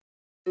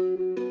It's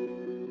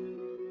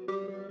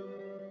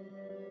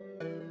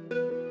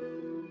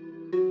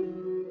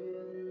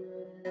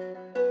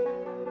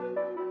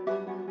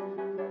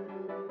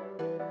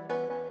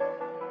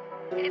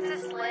a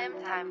Slim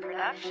Time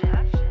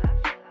production.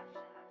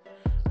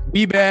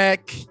 We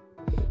back.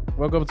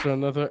 Welcome to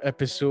another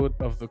episode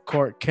of the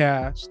Court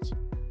Cast.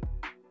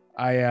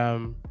 I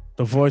am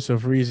the voice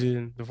of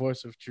reason, the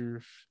voice of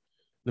truth,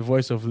 the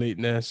voice of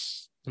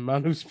lateness, the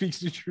man who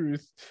speaks the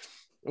truth,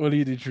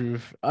 only the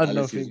truth, and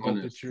nothing but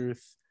the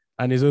truth.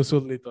 And is also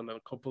late on a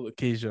couple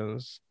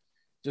occasions.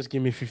 Just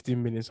give me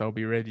 15 minutes, I'll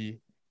be ready.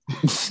 I'm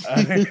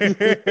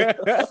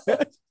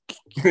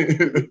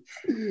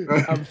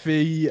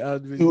Faye,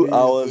 and 2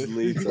 hours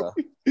later.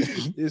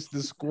 It's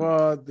the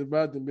squad, the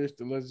man, the myth,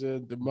 the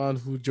legend, the man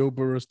who Joe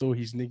Burrow stole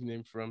his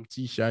nickname from,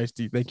 T.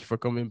 Shiesty. Thank you for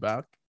coming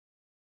back.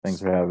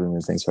 Thanks for having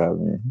me.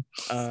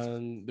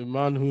 And the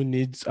man who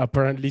needs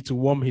apparently to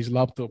warm his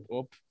laptop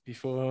up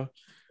before.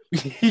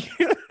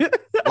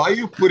 Why are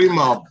you putting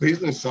my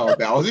business out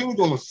there? I wasn't even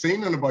going to say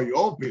nothing about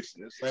your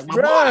business. Like, my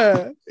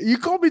Bruh, you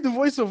call me the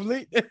voice of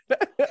late.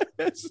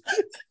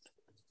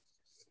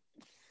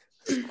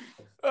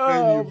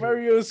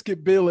 Mario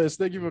Skip Bayless.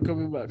 Thank you for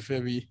coming back,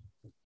 Femi.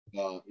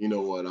 You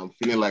know what? I'm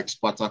feeling like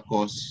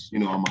Spartacus. You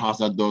know, I'm a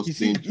hazard dust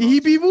thing. He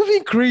be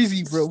moving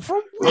crazy, bro.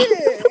 From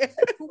where?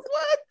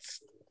 What?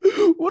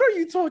 What are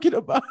you talking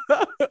about?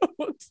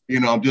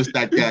 You know, I'm just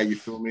that guy. You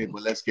feel me?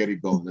 But let's get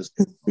it going.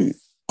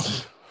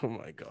 Oh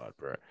my god,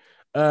 bro.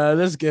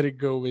 Let's get it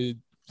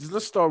going.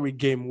 Let's start with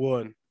game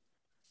one.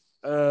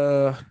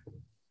 Boston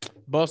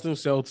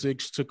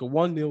Celtics took a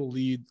 1-0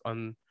 lead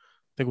on, I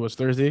think it was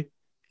Thursday,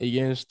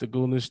 against the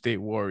Golden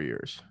State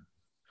Warriors.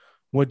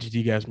 What did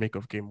you guys make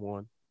of game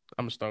one?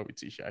 I'm gonna start with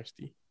T.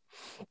 Shiesty.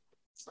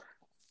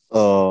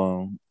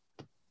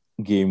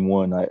 Game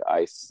one,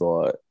 I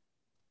thought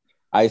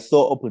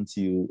up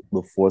until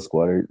the fourth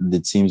quarter, the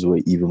teams were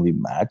evenly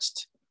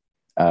matched,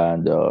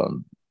 and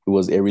it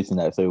was everything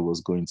I thought it was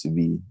going to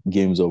be.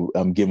 Game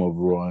of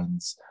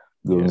runs.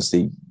 Golden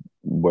State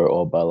were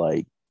up by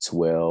like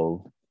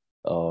 12.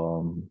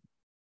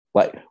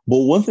 But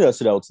one thing that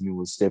stood out to me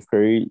was Steph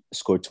Curry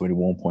scored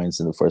 21 points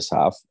in the first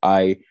half.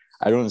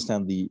 I don't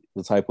understand the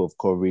type of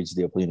coverage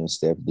they're playing on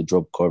Steph, the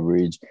drop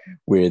coverage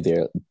where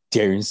they're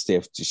daring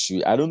Steph to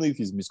shoot. I don't know if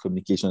it's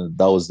miscommunication.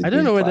 That was the I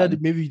don't know whether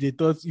maybe they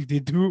thought if they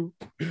do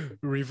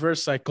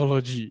reverse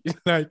psychology,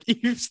 like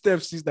if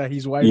Steph sees that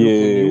he's wide open,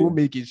 he will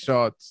make his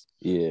shots.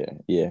 Yeah.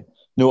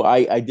 No,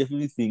 I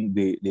definitely think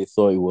they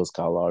thought it was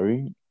Kyle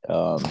Lowry.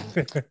 But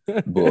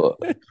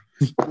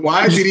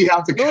why did he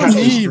have to catch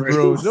need,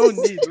 bro? No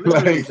need.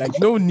 like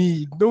no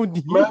need.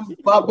 Man,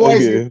 my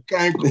boys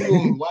can't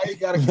cool. Why you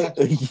gotta catch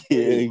him?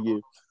 Yeah.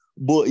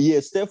 But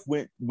yeah, Steph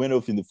went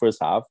off in the first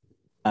half,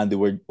 and they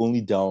were only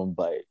down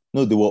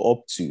they were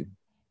up 2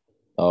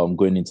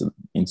 going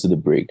into the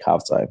break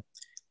halftime.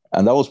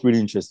 And that was pretty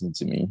interesting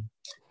to me.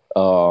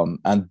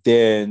 And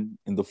then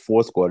in the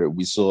fourth quarter,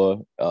 we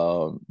saw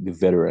the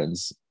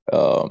veterans,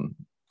 Al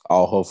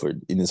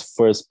Horford, in his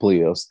first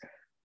playoffs,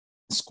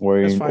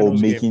 scoring or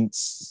making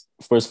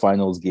first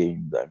finals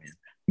game.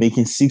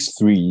 Making 6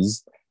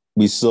 threes.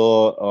 We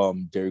saw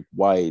Derek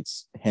White,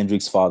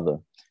 Hendrick's father,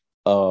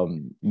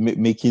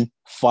 making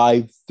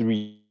 5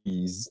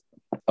 threes.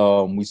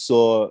 We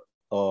saw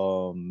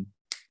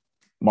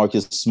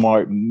Marcus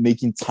Smart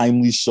making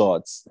timely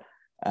shots,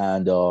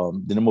 and the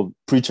name of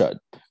Pritchard.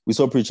 We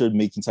saw Pritchard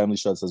making timely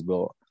shots as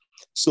well.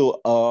 So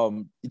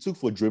it took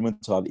for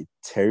Draymond to have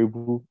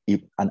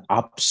an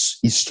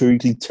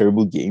historically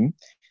terrible game.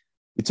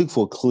 It took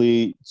for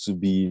Clay to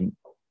be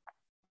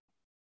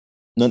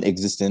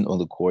non-existent on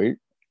the court,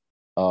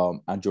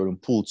 and Jordan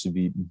Poole to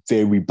be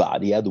very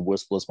bad. He had the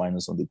worst plus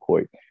minus on the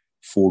court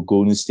for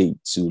Golden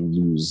State to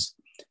lose.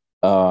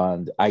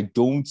 And I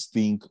don't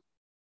think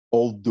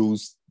all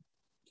those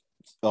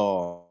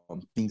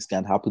things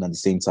can happen at the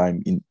same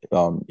time in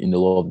a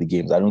lot of the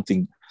games. I don't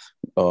think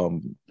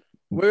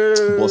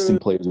Boston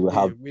players will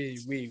have. Wait.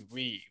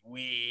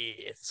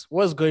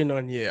 What's going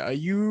on here? Are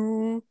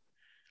you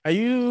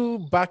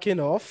backing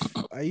off?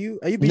 Are you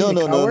being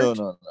a coward?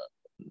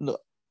 No.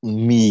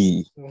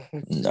 Me.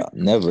 No,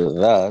 never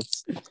that.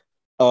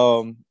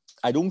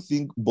 I don't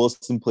think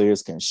Boston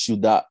players can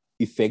shoot that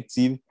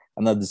effective,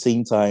 and at the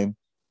same time,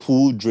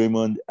 Poole,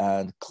 Draymond,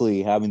 and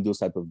Clay having those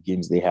type of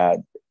games they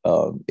had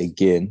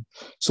again.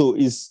 So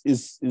it's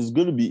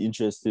going to be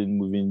interesting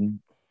moving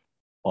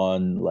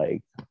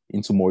on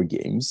into more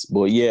games.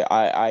 But yeah,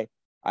 I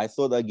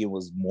thought that game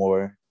was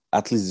more,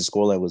 at least the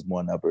scoreline was more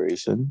an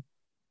aberration.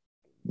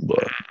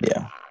 But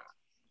yeah.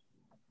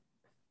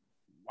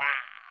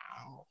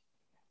 Wow.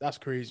 That's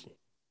crazy.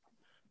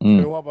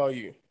 So what about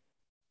you?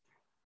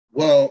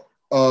 Well,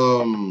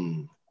 a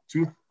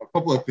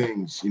couple of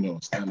things,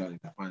 stand out in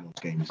the finals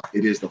games.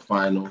 It is the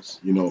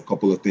finals, a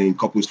couple of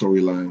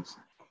storylines.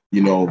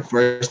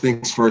 First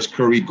things first,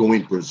 Curry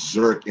going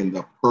berserk in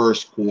the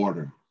first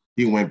quarter.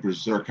 He went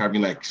berserk,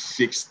 having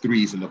 6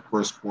 threes in the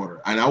first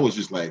quarter. And I was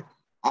just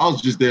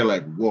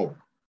there whoa.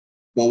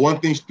 But one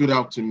thing stood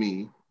out to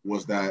me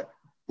was that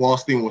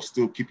Boston was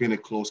still keeping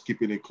it close.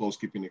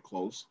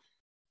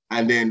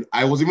 And then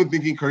I was even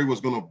thinking Curry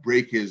was going to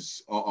break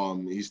his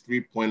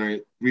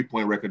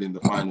 3-point record in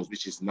the finals,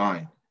 which is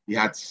 9. He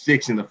had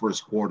 6 in the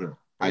first quarter.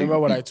 Remember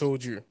what I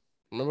told you.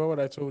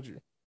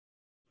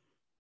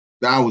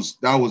 That was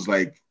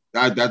like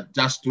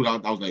that stood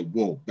out. I was like,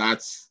 whoa,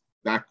 that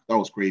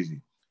was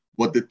crazy.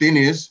 But the thing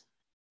is,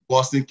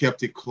 Boston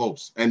kept it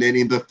close. And then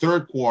in the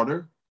third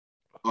quarter,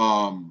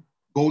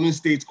 Golden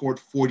State scored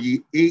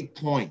 48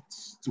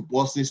 points to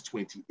Boston's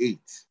 28.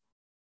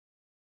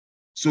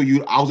 So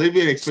I was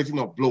even expecting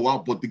a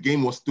blowout, but the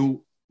game was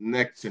still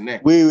neck to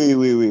neck.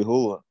 Wait,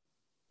 hold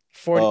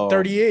on.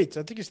 38.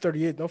 I think it's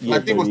 38. No, yeah,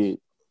 38.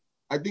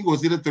 I think it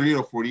was either 38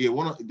 or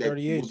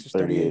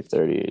 48.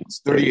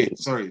 38.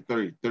 Sorry,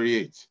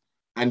 38.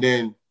 And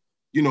then,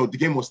 the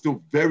game was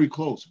still very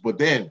close. But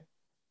then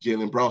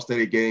Jaylen Brown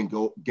started getting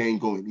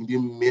going. He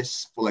didn't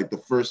miss for like the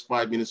first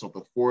 5 minutes of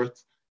the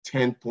fourth.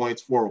 10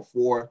 points, 4 of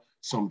 4.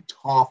 Some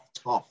tough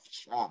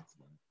shots,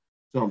 man.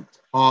 Some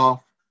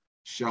tough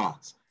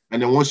shots.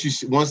 And then once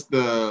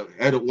the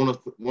head of one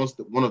of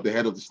the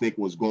head of the snake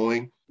was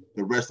going,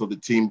 the rest of the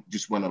team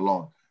just went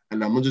along.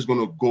 And I'm just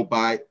gonna go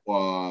by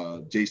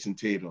Jason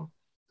Tatum.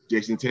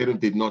 Jason Tatum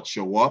did not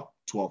show up.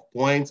 12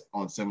 points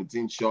on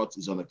 17 shots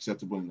is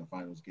unacceptable in the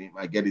finals game.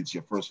 I get it's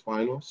your first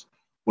finals,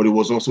 but it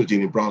was also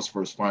Jaylen Brown's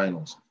first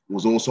finals. It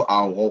was also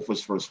Al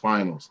Horford's first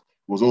finals.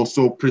 It was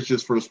also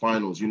Pritchard's first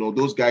finals.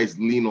 Those guys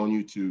lean on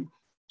you to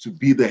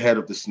be the head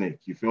of the snake.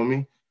 You feel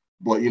me?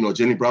 But,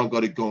 Jaylen Brown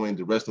got it going.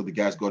 The rest of the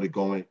guys got it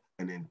going.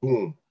 And then,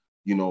 boom,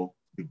 they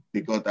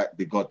got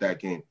that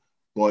game.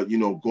 But,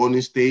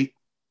 Golden State,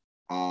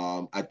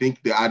 I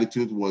think the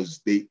attitude was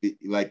they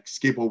like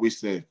Skip always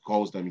said,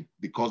 calls them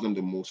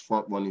the most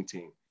front-running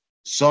team.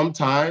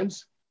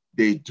 Sometimes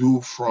they do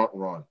front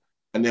run.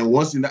 And then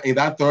once in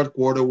that third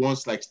quarter,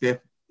 once like Steph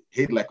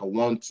hit like a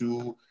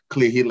 1-2,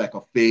 Clay hit like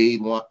a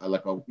fade, and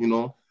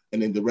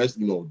then the rest,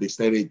 they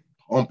started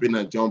humping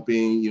and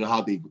jumping. You know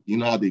how they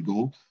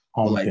go.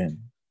 Humping.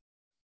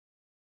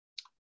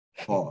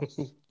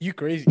 Pause. You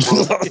crazy?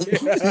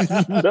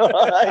 No,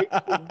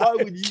 why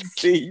would you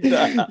say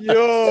that?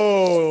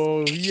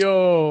 Yo.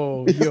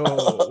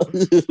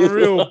 For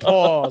real,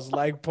 pause,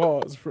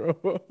 bro.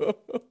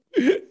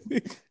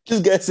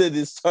 This guy said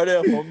they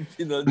started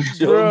humping and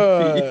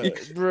jumping.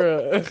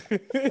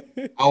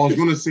 Bruh. I was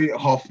gonna say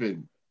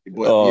huffing,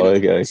 but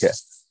okay.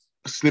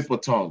 Slip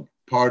of tongue.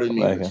 Pardon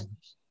me, Okay.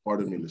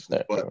 listeners.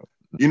 But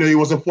it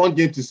was a fun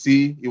game to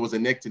see. It was a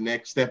neck to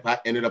neck. Steph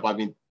ended up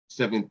having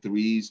 7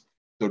 threes.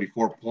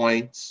 34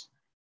 points.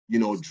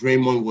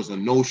 Draymond was a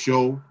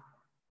no-show.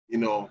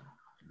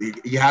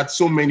 He had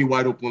so many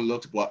wide open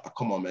looks, but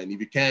come on, man.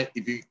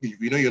 If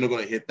you know you're not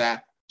going to hit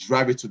that,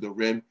 drive it to the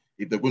rim.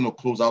 If they're going to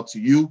close out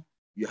to you,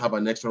 you have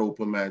an extra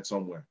open man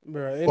somewhere.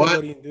 Bro,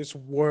 anybody in this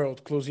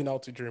world closing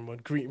out to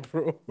Draymond Green,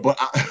 bro. But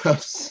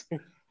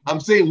I'm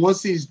saying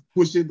once he's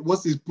pushing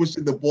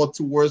the ball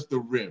towards the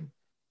rim,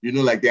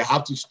 like they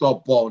have to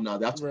stop ball now.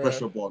 They have to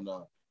pressure ball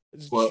now.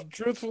 But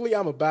truthfully,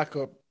 I'm a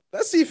backup.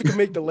 Let's see if he can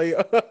make the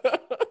layup.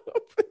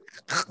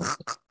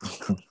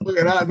 Look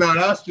at that. No,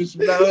 that's just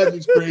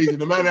crazy.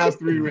 The man has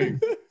 3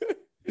 rings.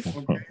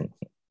 Okay.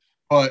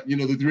 But,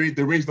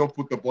 the rings don't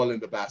put the ball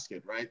in the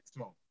basket, right?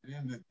 So, at the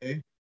end of the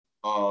day,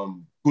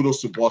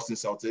 kudos to Boston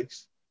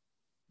Celtics.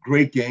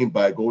 Great game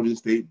by Golden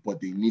State, but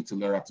they need to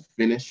learn how to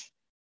finish.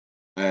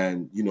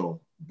 And,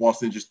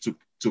 Boston just took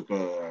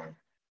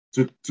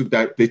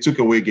that. They took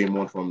away game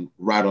 1 from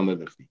right under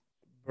their feet.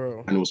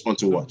 Bro, and it was fun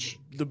to watch.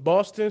 The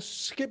Boston,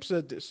 Skip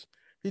said this.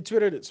 He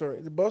tweeted it,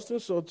 sorry. The Boston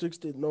Celtics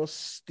did not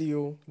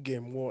steal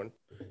game 1.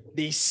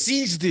 They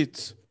seized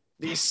it.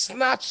 They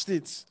snatched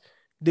it.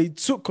 They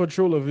took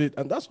control of it.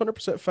 And that's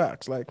 100%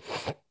 facts. Like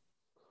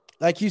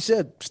you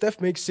said, Steph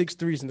makes 6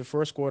 threes in the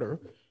first quarter,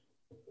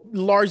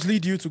 largely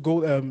due to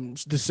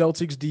the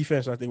Celtics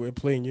defense that they were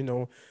playing.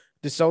 The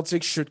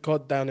Celtics should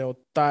cut Daniel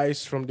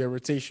Theis from their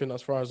rotation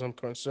as far as I'm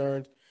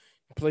concerned.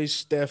 Plays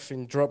Steph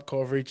in drop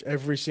coverage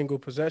every single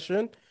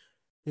possession.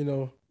 He's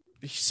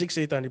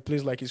 6'8" and he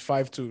plays like he's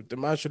 5'2". The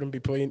man shouldn't be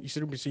playing. You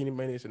shouldn't be seeing him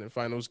minutes in the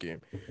finals game.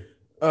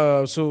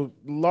 So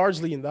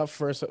largely in that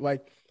first,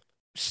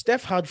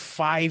 Steph had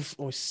 5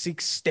 or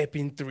 6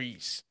 step-in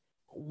threes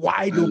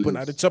wide open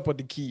at the top of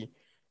the key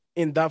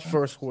in that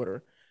first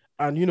quarter.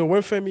 And,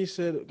 when Femi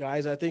said,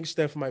 guys, I think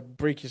Steph might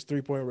break his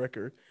 3-point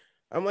record,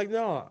 I'm like,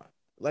 nah.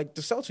 Like,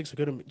 the Celtics are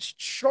going to –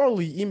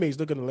 surely Ime's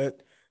not going to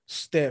let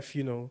Steph,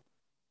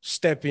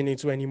 step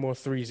into any more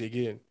threes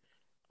again.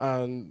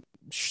 And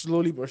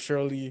slowly but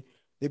surely,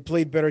 they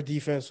played better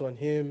defense on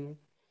him.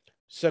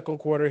 Second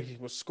quarter, he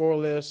was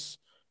scoreless,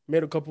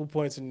 made a couple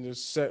points in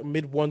the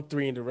mid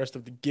 1-3 in the rest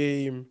of the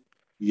game.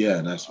 Yeah,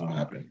 that's what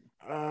happened.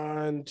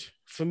 And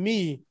for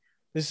me,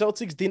 the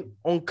Celtics didn't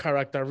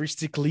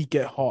uncharacteristically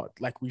get hot.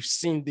 Like we've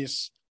seen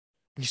this.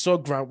 We saw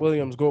Grant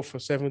Williams go for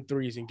 7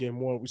 threes in game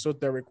 1. We saw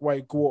Derek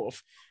White go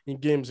off in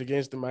games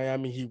against the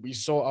Miami Heat. We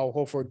saw Al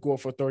Horford go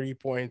for 30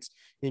 points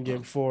in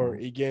game 4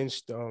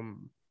 against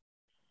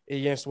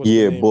what's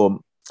the name? But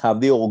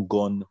have they all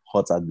gone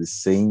hot at the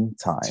same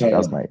time?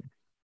 That's my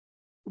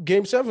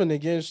Game 7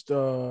 against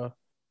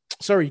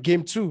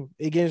game 2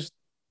 against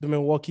the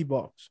Milwaukee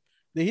Bucks.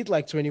 They hit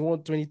like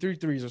 21, 23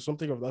 threes or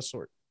something of that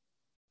sort.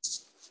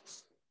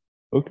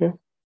 Okay.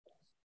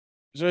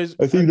 So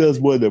I think that's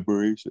more an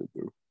aberration,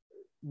 though.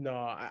 No,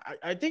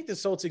 I think the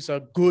Celtics are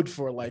good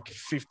for like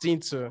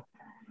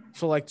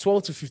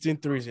 12 to 15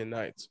 threes a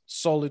night.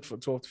 Solid for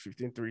 12 to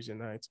 15 threes a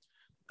night.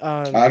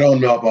 I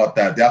don't know about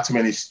that. There are too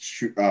many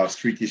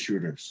streaky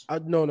shooters.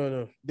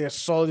 No. They're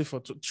solid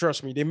for,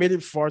 trust me, they made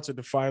it far to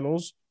the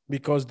finals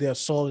because they're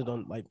solid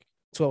on like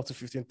 12 to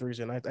 15 threes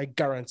a night. I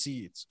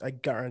guarantee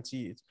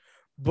it.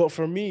 But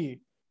for me,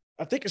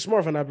 I think it's more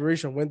of an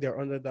aberration when they're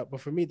under that. But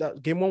for me,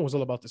 that game 1 was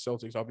all about the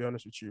Celtics. I'll be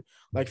honest with you.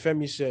 Like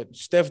Femi said,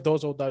 Steph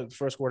does all that in the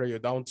first quarter. You're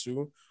down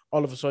 2.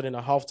 All of a sudden,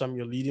 at halftime,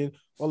 you're leading.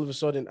 All of a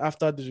sudden,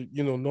 after the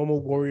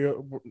normal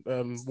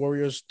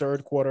Warriors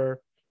third quarter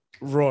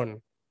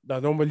run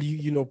that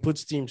normally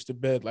puts teams to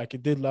bed like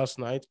it did last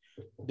night,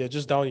 they're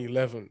just down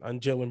 11,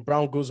 and Jaylen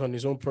Brown goes on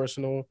his own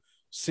personal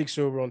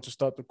 6-0 run to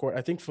start the quarter.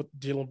 I think for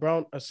Jaylen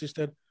Brown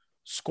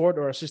scored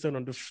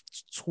on the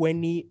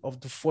 20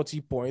 of the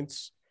 40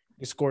 points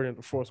he scored in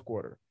the fourth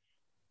quarter.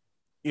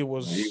 It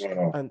was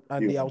and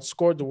they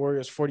outscored the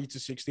Warriors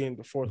 40-16 in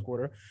the fourth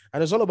quarter.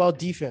 And it's all about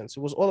defense.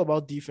 It was all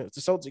about defense.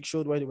 The Celtics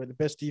showed why they were the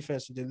best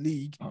defense in the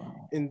league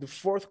in the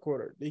fourth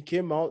quarter. They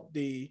came out,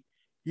 they,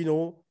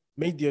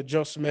 made the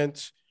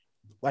adjustment.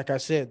 Like I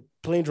said,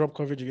 playing drop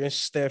coverage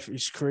against Steph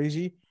is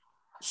crazy.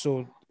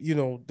 So,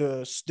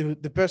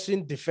 the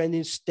person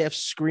defending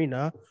Steph's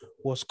screener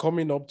was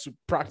coming up to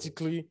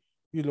practically,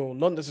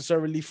 not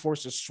necessarily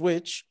force a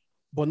switch,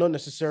 but not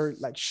necessarily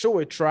like show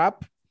a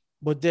trap,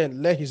 but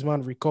then let his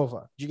man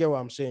recover. Do you get what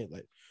I'm saying?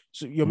 Like,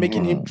 so you're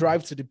making him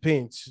drive to the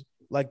paint,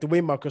 like the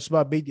way Marcus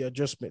Smart made the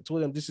adjustment.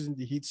 Told them this isn't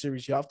the Heat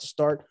series. You have to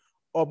start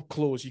up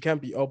close. You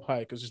can't be up high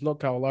because it's not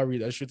Kyle Lowry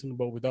that's shooting the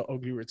ball without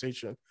ugly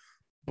rotation.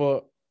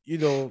 But,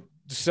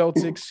 the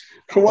Celtics.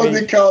 What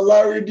did Kyle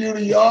Lowry do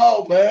to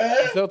y'all,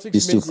 man?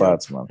 He's too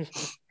fat, man.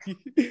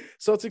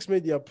 Celtics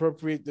made the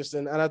appropriate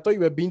distance. And I thought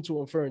you were being too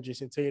unfair on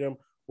Jason Tatum.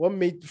 What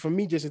made, for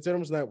me, Jason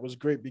Tatum's night was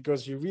great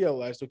because he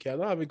realized, okay, I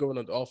don't have it going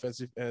on the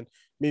offensive end,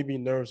 maybe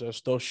nerves and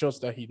stuff, shots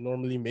that he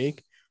normally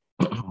make.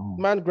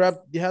 Man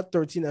he had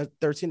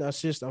 13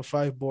 assists and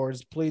 5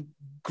 boards, played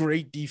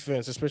great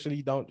defense,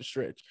 especially down the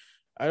stretch.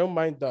 I don't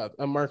mind that.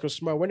 And Marcus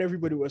Smart, when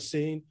everybody was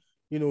saying,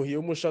 he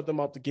almost shut them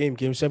out the game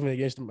 7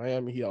 against the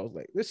Miami Heat, I was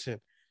like, listen,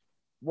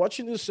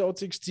 watching the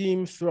Celtics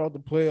team throughout the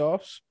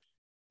playoffs,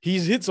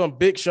 he's hit some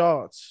big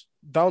shots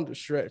down the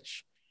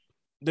stretch.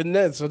 The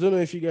Nets, I don't know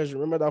if you guys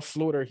remember that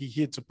floater he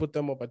hit to put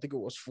them up. I think it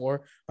was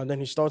 4. And then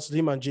him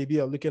and JB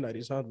are looking at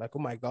his hand like, oh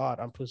my God,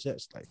 I'm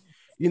possessed. Like,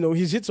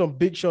 he's hit some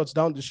big shots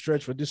down the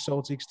stretch for this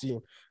Celtics team.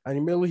 And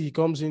immediately he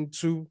comes in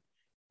 2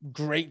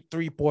 great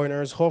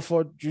 3-pointers.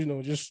 Horford,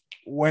 just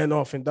went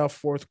off in that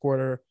fourth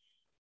quarter.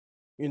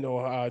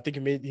 I think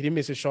he didn't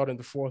miss a shot in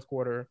the fourth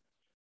quarter.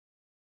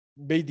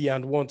 Made the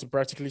and one to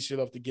practically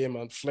seal off the game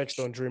and flexed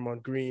on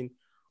Draymond Green.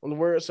 On the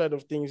Warriors side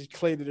of things,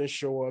 Clay didn't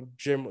show up.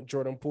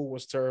 Jordan Poole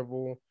was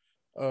terrible.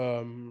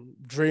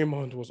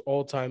 Draymond was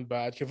all-time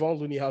bad. Kevon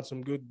Looney had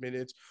some good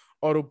minutes.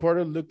 Otto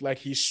Porter looked like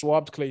he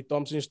swapped Klay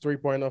Thompson's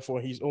 3-pointer for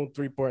his own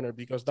 3-pointer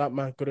because that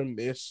man couldn't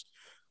miss.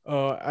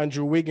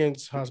 Andrew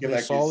Wiggins has been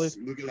solid.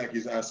 Looking like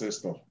his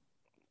ancestor.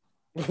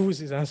 Who's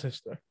his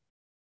ancestor?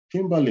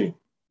 Kimberly.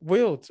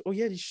 Wilt. Oh,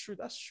 yeah,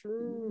 that's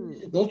true.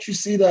 Don't you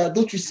see that?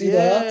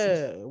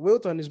 Yeah,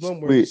 Wilt and his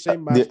mom were in the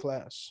same math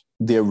class.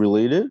 They're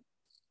related?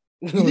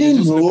 No,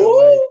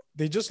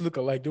 they just look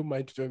alike. Don't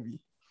mind me.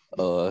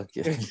 Oh,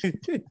 okay.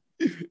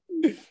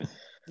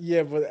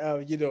 Yeah, but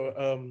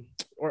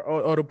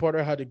Otto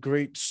Porter had a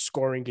great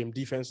scoring game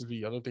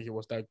defensively. I don't think it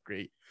was that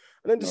great.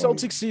 And then the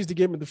Celtics seized the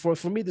game in the fourth.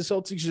 For me, the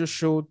Celtics just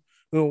showed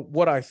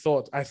what I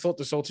thought. I thought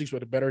the Celtics were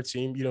the better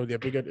team. They're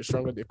bigger, they're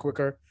stronger, they're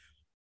quicker,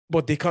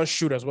 but they can't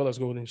shoot as well as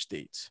Golden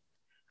State.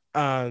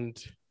 And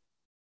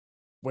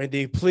when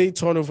they play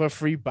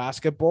turnover-free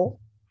basketball,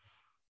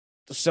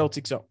 the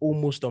Celtics are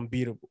almost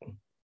unbeatable.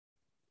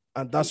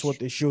 And that's what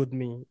they showed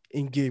me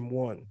in game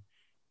 1.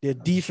 Their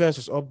defense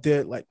was up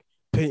there. Like,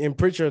 and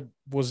Pritchard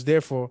was there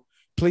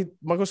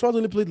Marcus Smart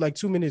only played like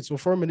 2 minutes or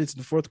 4 minutes in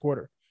the fourth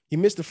quarter. He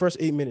missed the first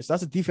 8 minutes.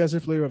 That's a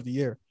defensive player of the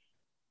year.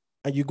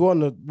 And you go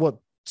on a,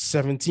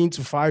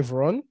 17-5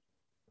 run?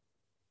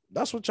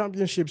 That's what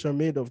championships are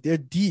made of. They're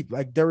deep,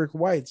 like Derek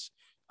White's.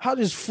 Had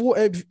his full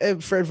Fred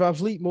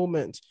VanVleet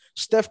moment.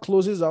 Steph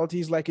closes out.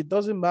 He's like, it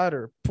doesn't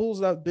matter. Pulls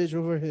that bitch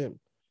over him.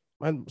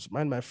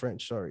 Mind my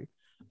French, sorry.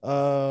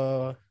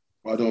 I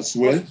don't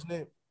swear. What's his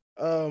name?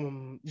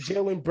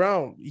 Jaylen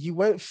Brown. He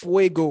went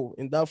fuego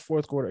in that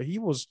fourth quarter. He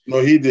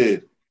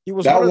did. He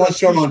was that one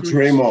shot on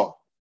Draymond.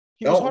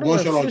 He was harder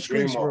than fish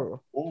grease,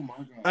 bro. Oh my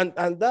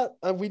God.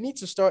 And we need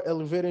to start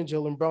elevating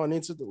Jaylen Brown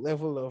into the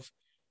level of,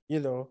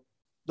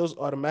 those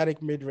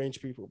automatic mid-range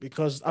people,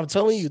 because I'm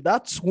telling you,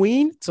 that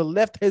swing to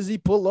left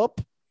hezzy pull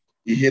up.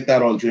 He hit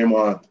that on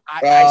Draymond.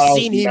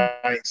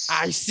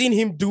 I seen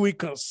him do it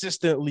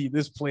consistently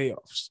this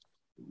playoffs.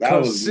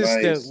 That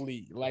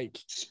consistently, was nice. Like,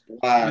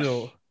 splash.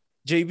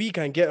 JB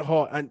can get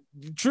hot. And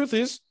the truth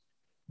is,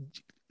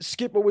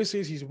 Skip always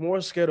says he's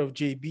more scared of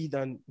JB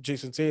than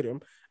Jason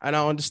Tatum. And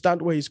I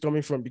understand where he's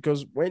coming from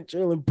because when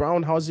Jaylen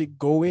Brown has it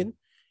going,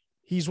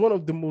 he's one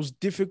of the most best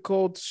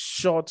difficult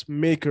shot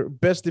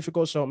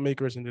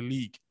makers in the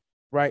league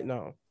right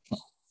now.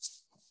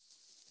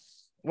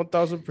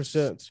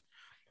 1000%.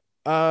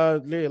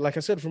 Like I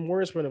said, from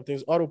Warriors' point of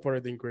things, Otto Porter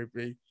didn't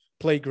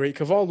play great.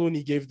 Kevon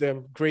Looney gave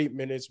them great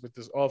minutes with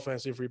his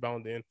offensive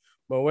rebounding.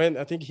 But when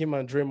I think him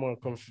and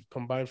Draymond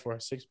combined for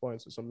 6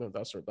 points or something,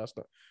 that's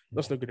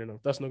not good enough.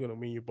 That's not going to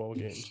win you ball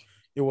games.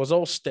 It was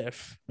all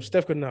Steph.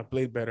 Steph couldn't have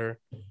played better,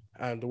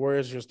 and the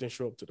Warriors just didn't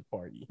show up to the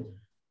party.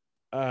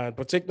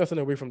 But take nothing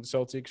away from the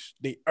Celtics.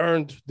 They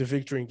earned the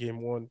victory in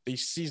game one. They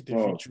seized the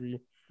victory.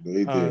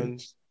 They and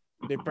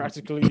did. They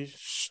practically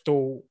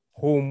stole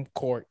home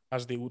court,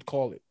 as they would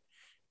call it.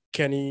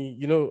 Kenny,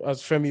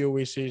 as Femi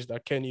always says,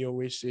 that Kenny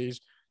always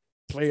says,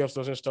 playoffs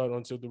doesn't start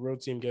until the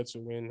road team gets a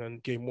win.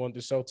 And game one, the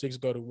Celtics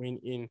got a win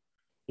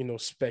in,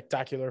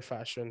 spectacular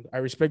fashion. I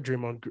respect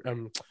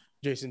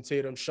Jason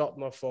Tatum, shot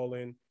not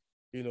falling.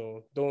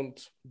 Don't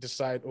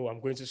decide,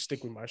 I'm going to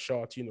stick with my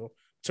shot.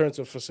 Turn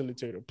to a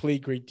facilitator, play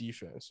great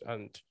defense.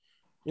 And,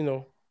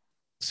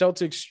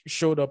 Celtics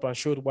showed up and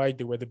showed why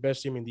they were the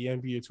best team in the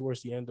NBA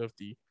towards the end of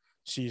the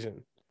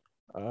season.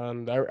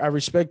 And I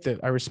respect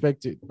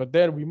it. But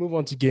then we move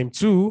on to game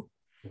two.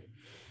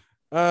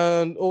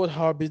 And old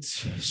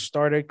habits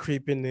started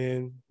creeping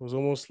in. It was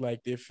almost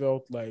like they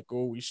felt like,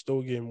 we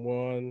stole game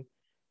one.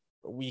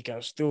 We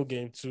can still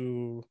game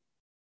two.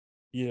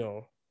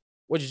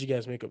 What did you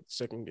guys make of the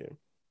second game?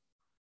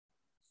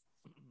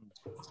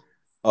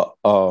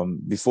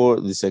 Before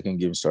the second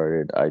game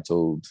started, I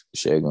told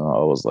Shagun,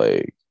 I was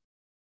like,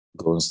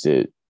 Golden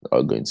State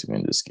are going to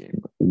win this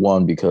game.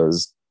 One,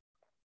 because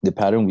the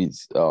pattern with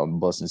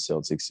Boston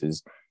Celtics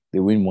is they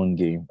win one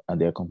game and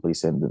they're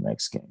complacent in the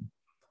next game.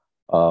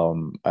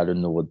 I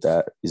don't know what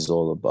that is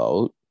all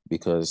about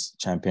because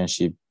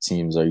championship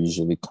teams are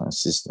usually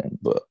consistent,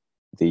 but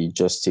they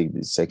just take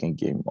the second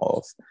game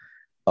off.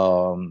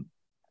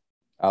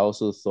 I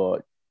also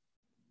thought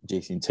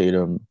Jason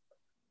Tatum,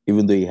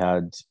 even though he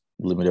had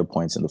limited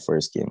points in the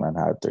first game and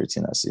had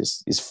 13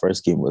 assists, his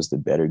first game was the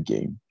better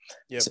game.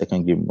 Yep.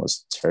 Second game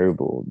was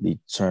terrible. The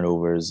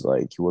turnovers,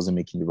 he wasn't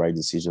making the right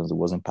decisions. He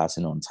wasn't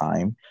passing on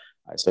time.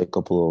 I saw a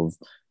couple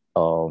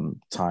of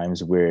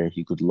times where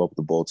he could lob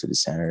the ball to the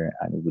center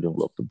and he wouldn't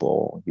lob the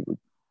ball. He would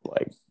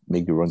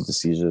make the wrong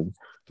decision.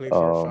 Play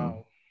for a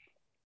foul.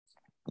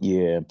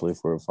 Yeah, play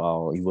for a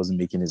foul. He wasn't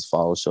making his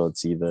foul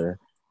shots either,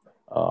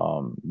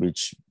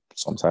 which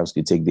sometimes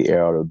could take the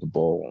air out of the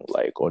ball,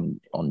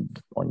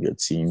 on your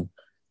team.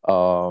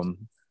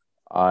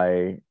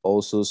 I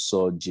also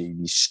saw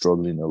JV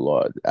struggling a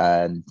lot,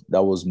 and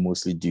that was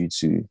mostly due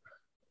to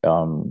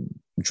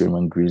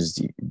Draymond Green's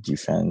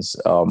defense.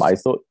 I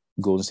thought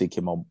Golden State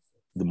came out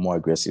the more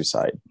aggressive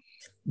side.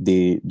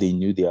 They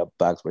knew their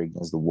backs were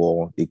against the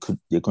wall. They couldn't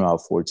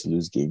afford to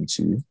lose game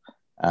two,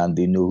 and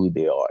they know who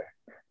they are.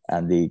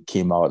 And they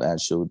came out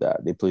and showed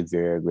that. They played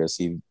very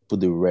aggressive,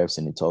 put the refs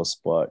in a tough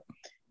spot.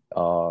 I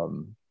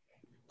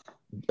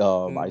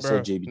saw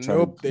JB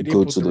trying to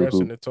go to the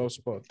hoop. In a tough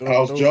spot.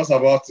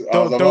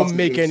 Don't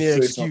make any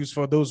excuse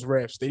for those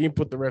refs. They didn't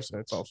put the refs in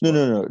a tough spot.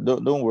 No.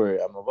 Don't worry.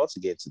 I'm about to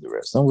get to the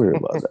refs. Don't worry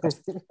about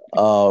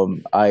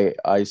that.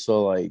 I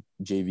saw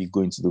JB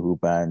going to the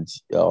hoop and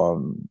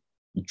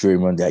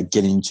Draymond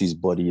getting into his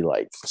body,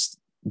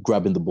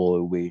 grabbing the ball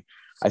away.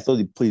 I thought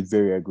he played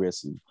very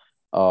aggressive.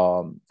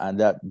 And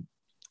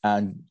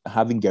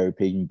having Gary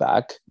Payton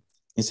back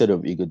instead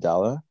of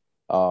Iguodala.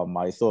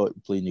 I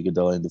thought playing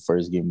Iguodala in the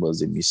first game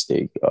was a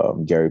mistake.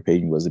 Gary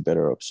Payton was a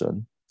better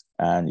option,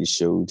 and it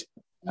showed.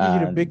 He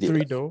hit a big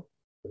three, though.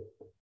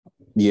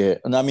 Yeah,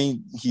 and I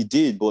mean he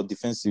did, but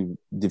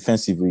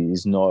defensively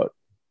is not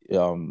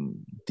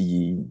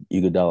the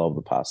Iguodala of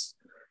the past,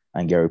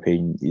 and Gary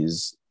Payton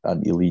is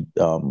an elite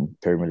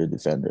perimeter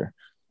defender,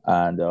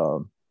 and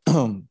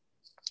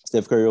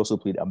Steph Curry also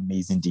played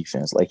amazing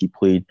defense. He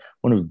played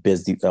one of the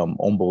best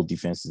on-ball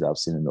defenses I've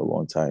seen in a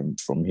long time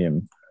from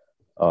him.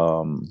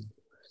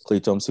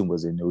 Klay Thompson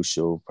was a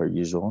no-show per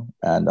usual,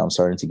 and I'm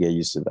starting to get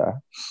used to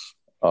that.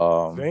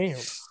 Damn.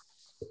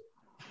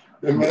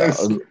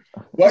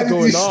 Why did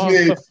you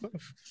snake?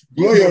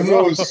 Blow your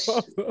nose.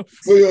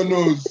 Blow your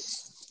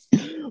nose.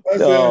 I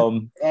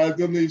don't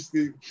know if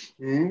Steve.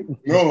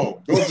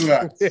 No, don't do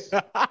that.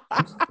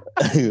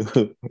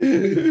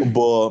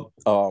 But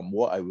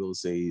what I will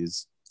say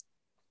is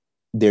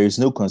there is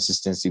no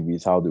consistency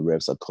with how the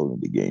refs are calling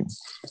the game.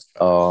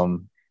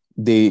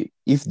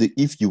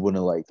 If you want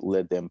to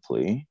let them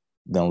play,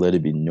 then let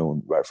it be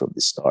known right from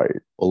the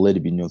start, or let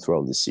it be known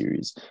throughout the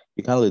series.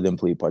 You can't let them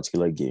play a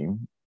particular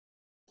game,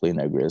 playing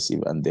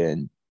aggressive, and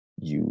then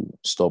you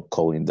stop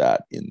calling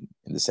that in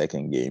the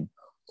second game,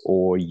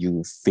 or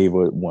you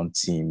favor one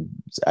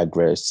team's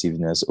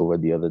aggressiveness over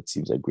the other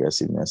team's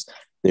aggressiveness.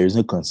 There is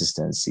no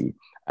consistency.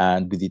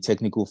 And with the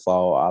technical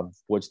foul, I've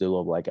watched a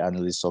lot of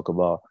analysts talk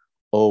about,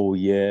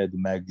 the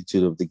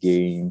magnitude of the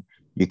game.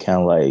 You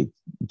can't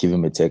give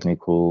him a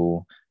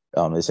technical.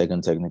 the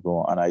second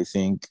technical. And I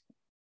think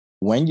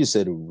when you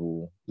set a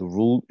rule, the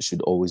rule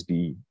should always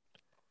be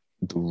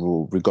the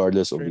rule,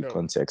 regardless of the Straight up.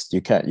 context.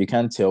 You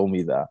can't tell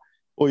me that,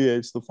 oh yeah,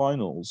 it's the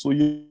finals. So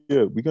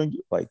yeah, we can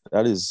get like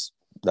that's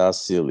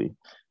silly.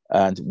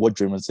 And what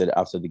Draymond said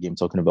after the game,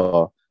 talking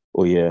about,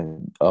 oh yeah,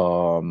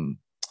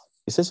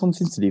 he said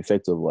something to the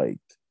effect of like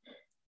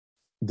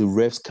the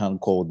refs can't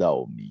call that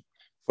on me.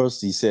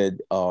 First, he said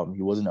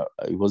he wasn't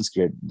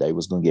scared that he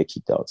was going to get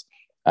kicked out,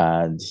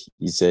 and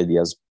he said he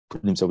has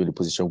put himself in a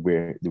position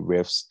where the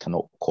refs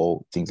cannot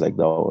call things like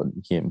that on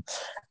him.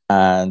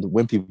 And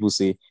when people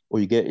say, "Oh,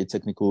 you get a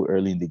technical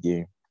early in the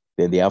game,"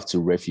 then they have to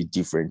ref you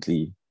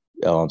differently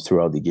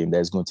throughout the game.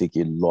 That's going to take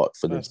a lot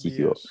for them That's to kick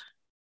you out. BS.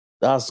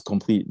 That's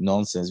complete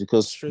nonsense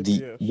because Straight the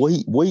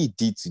BS. what he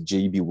did to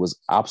JB was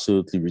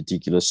absolutely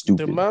ridiculous, The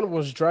stupid. man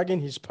was dragging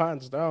his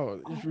pants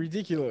down. It's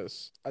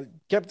ridiculous. I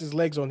kept his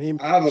legs on him.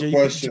 I have a JB,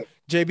 question.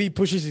 JB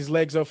pushes his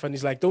legs off and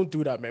he's like, "Don't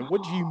do that, man.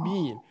 What do you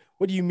mean?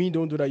 What do you mean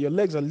don't do that? Your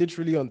legs are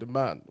literally on the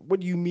man. What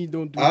do you mean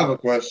don't do I have a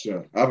that?"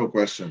 question. I have a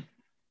question.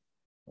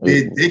 Uh,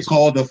 Did they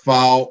call the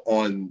foul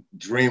on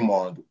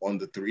Draymond on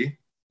the three?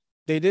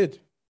 They did.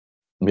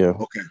 Yeah,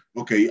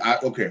 Okay.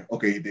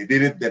 They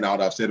did it. Then I would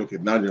have said, okay,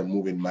 now they're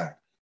moving back.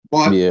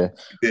 But yeah.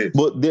 they did.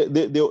 But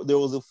there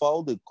was a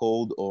foul they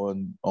called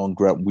on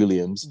Grant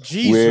Williams where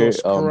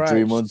Jesus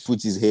Draymond Christ.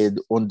 put his head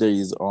under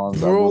his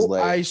arms and was Bro,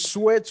 like, I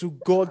swear to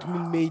God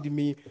who made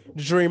me,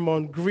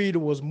 Draymond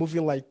Green was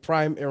moving like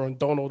prime Aaron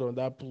Donald on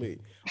that play.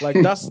 Like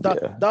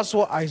yeah, that's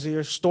what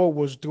Isaiah Store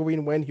was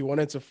doing when he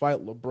wanted to fight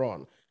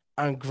LeBron.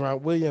 And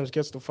Grant Williams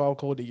gets the foul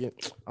called again.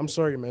 I'm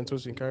sorry, man.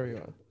 Tosin, carry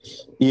on.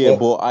 yeah.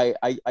 Well, But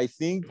I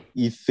think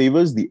it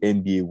favors the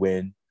NBA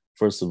when,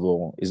 first of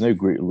all, it's not a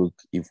great look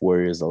if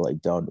Warriors are like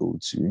down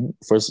 0-2.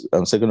 First,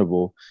 second of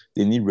all,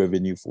 they need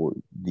revenue for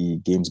the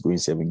games going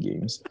 7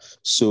 games.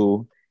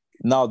 So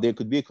now there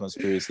could be a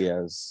conspiracy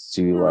as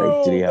to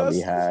like, do they Bro, have a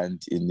that's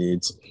hand in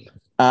it?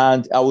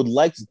 And I would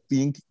like to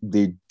think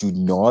they do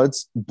not,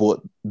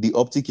 but the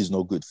optic is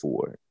not good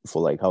for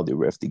like how they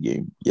ref the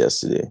game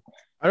yesterday.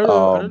 I don't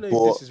know. I don't know if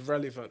But this is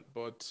relevant,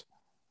 but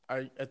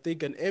I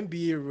think an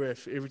NBA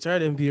ref, a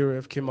retired NBA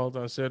ref, came out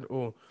and said,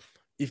 "Oh,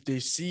 if they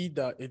see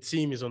that a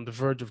team is on the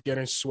verge of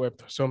getting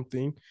swept or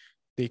something,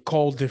 they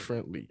call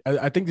differently."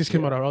 I think this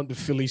came out yeah, around the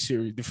Philly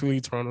series, the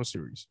Philly Toronto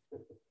series.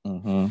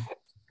 hmm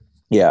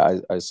yeah,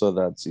 I saw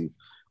that too.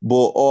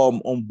 But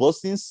on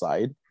Boston's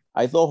side,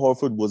 I thought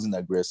Horford wasn't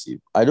aggressive.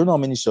 I don't know how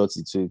many shots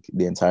he took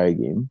the entire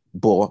game,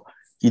 but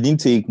he didn't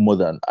take more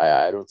than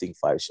I don't think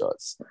 5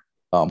 shots.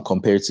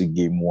 Compared to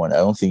game one, I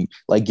don't think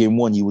like game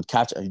one he would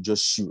catch and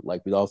just shoot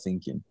like without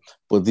thinking.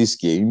 But this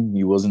game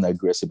he wasn't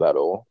aggressive at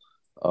all.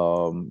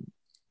 Um,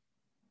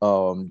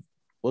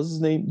 what's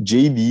his name?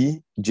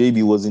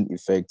 JB wasn't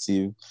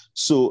effective.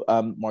 So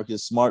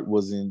Marcus Smart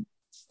wasn't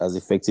as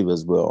effective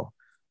as well.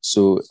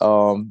 So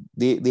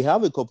they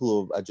have a couple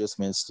of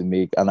adjustments to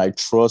make, and I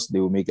trust they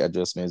will make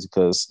adjustments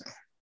because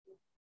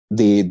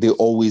they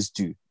always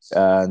do.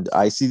 And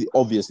I see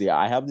obviously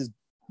I have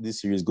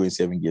this series going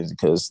 7 games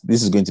because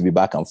this is going to be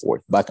back and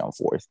forth,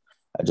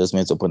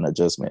 adjustments upon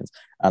adjustments.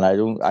 And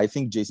I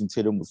think Jason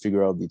Tatum will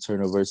figure out the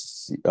turnover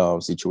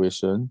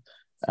situation.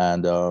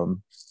 And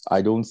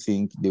I don't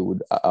think they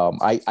would.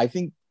 I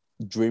think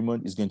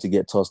Draymond is going to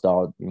get tossed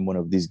out in one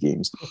of these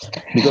games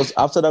because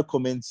after that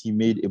comment he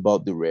made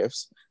about the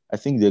refs, I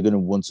think they're going to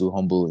want to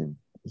humble him.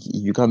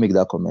 You can't make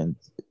that comment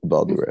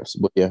about the refs,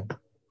 but yeah.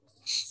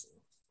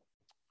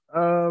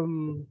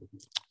 Um,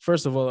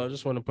 First of all, I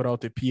just want to put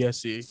out the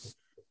PSA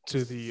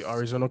to the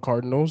Arizona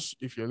Cardinals.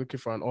 If you're looking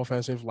for an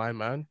offensive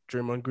lineman,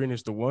 Draymond Green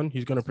is the one.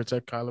 He's going to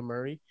protect Kyler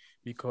Murray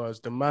because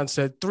the man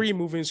said 3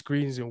 moving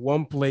screens in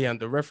one play and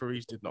the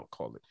referees did not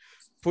call it.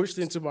 Pushed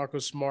into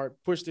Marcus Smart,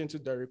 pushed into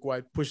Derek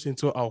White, pushed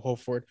into Al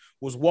Horford,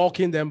 was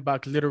walking them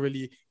back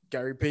literally.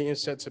 Gary Payton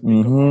said to pick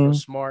up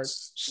Marcus Smart.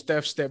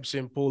 Steph steps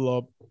in, pull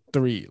up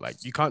 3.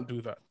 Like, you can't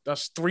do that.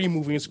 That's 3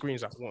 moving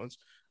screens at once.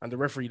 And the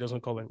referee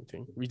doesn't call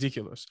anything.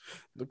 Ridiculous.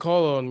 The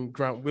call on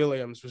Grant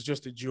Williams was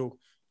just a joke.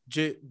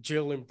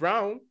 Jalen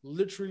Brown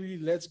literally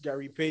lets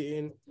Gary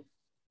Payton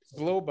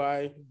blow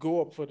by,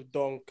 go up for the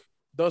dunk,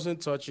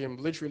 doesn't touch him.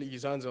 Literally,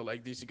 his hands are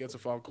like this. He gets a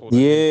foul called.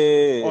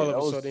 Yeah, All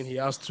of a sudden, he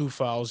has 2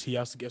 fouls. He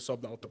has to get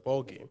subbed out the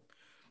ball game.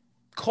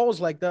 Calls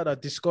like that are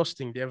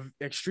disgusting. They're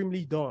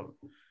extremely dumb.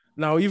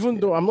 Now, even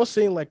though I'm not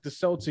saying like the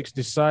Celtics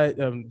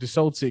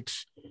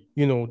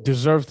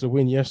deserved to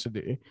win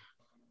yesterday,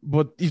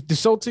 but if the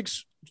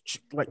Celtics,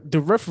 like the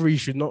referee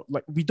should not,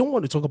 like, we don't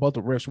want to talk about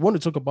the refs. We want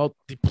to talk about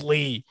the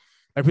play.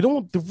 Like, we don't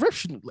want the refs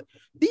should, like,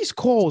 these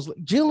calls. Like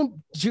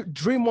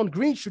Draymond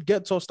Green should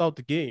get tossed out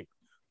the game.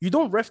 You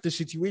don't ref the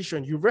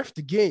situation, you ref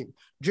the game.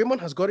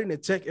 Draymond has gotten a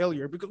tech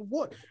earlier because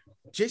what?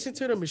 Jason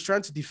Tatum is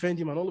trying to defend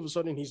him, and all of a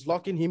sudden he's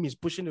locking him, he's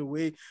pushing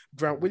away.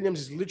 Grant Williams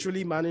is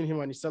literally manning him,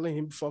 and he's telling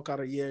him fuck out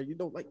of here. You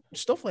know, like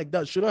stuff like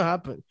that shouldn't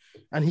happen.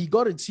 And he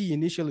got a T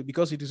initially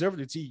because he deserved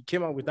a T. He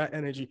came out with that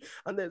energy,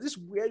 and there's this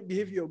weird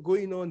behavior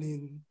going on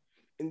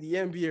in the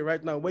NBA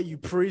right now where you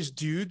praise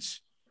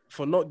dudes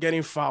for not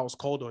getting fouls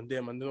called on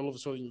them, and then all of a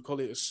sudden you call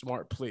it a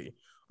smart play.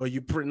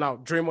 But now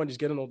Draymond is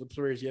getting all the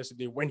players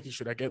yesterday when he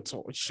should have gotten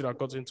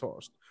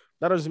tossed.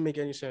 That doesn't make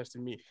any sense to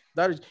me.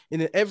 That is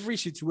in every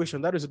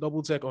situation. That is a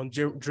double take on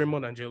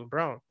Draymond and Jaylen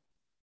Brown.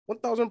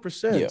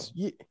 1,000%.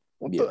 Yeah.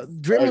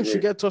 Draymond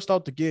should get tossed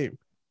out the game.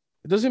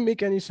 It doesn't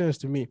make any sense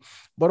to me.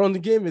 But on the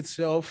game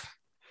itself,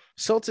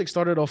 Celtics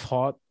started off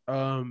hot.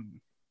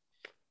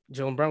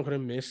 Jaylen Brown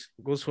couldn't miss.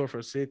 Goes 4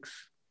 for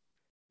 6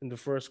 in the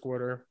first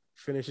quarter.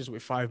 Finishes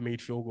with 5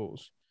 made field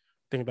goals.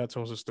 I think that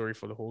tells the story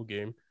for the whole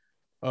game.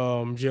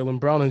 Jaylen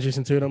Brown and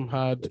Jason Tatum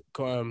had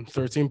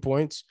 13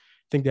 points.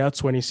 I think they had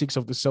 26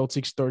 of the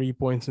Celtics' 30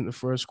 points in the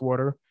first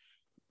quarter.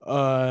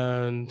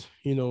 And,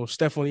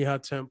 Steph only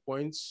had 10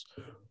 points.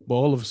 But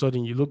all of a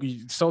sudden,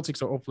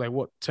 Celtics are up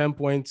 10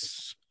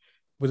 points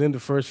within the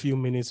first few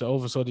minutes. All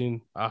of a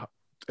sudden,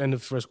 end of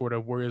the first quarter,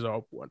 Warriors are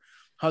up 1.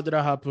 How did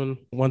that happen?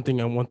 One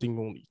thing and one thing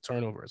only,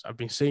 turnovers. I've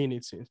been saying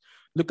it since.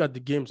 Look at the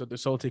games that the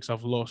Celtics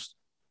have lost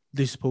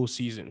this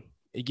postseason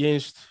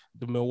against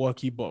the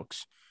Milwaukee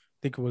Bucks. I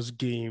think it was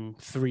game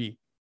 3,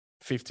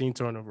 15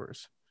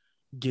 turnovers.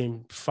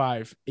 Game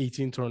 5,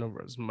 18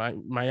 turnovers.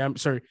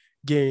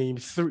 Game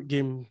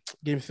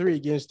 3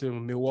 against the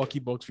Milwaukee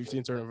Bucks,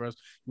 15 turnovers.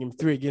 Game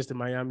 3 against the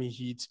Miami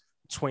Heat,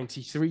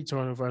 23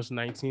 turnovers,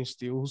 19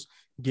 steals.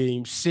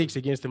 Game 6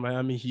 against the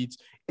Miami Heat,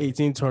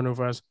 18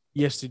 turnovers.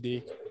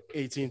 Yesterday,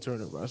 18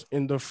 turnovers.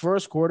 In the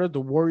first quarter,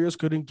 the Warriors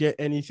couldn't get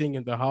anything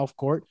in the half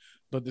court,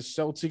 but the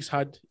Celtics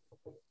had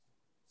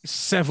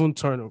 7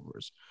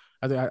 turnovers.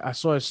 I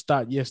saw a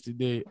stat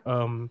yesterday.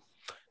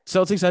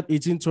 Celtics had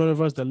 18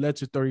 turnovers that led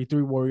to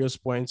 33 Warriors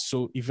points.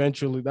 So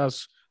eventually,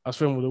 that's, as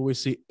Fem would always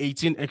say,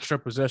 18 extra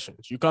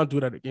possessions. You can't do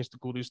that against the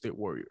Golden State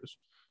Warriors.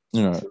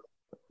 You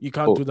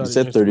can't do that. You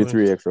said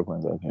 33 extra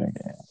points. Okay.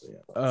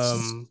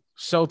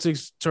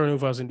 Celtics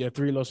turnovers in their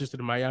 3 losses to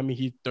the Miami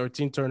Heat: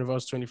 13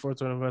 turnovers, 24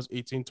 turnovers,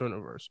 18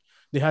 turnovers.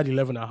 They had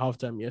 11 at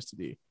halftime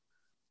yesterday.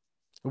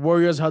 The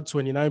Warriors had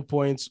 29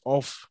 points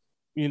off,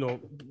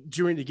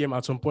 during the game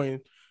at some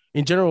point.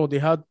 In general, they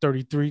had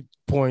 33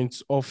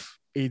 points off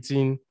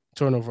 18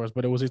 turnovers,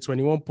 but there was a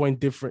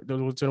 21-point difference. There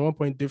was a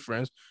 21-point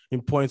difference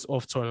in points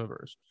off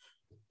turnovers.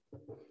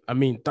 I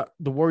mean,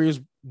 the Warriors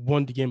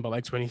won the game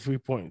by 23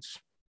 points.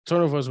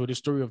 Turnovers were the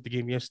story of the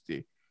game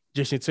yesterday.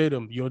 Jason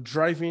Tatum, you're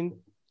driving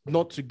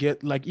not to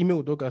get, like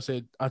Ime Udoka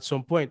said, at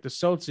some point, the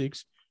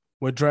Celtics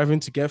were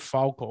driving to get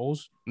foul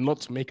calls, not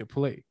to make a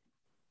play.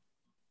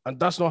 And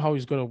that's not how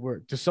it's going to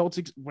work. The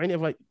Celtics,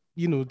 whenever,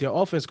 their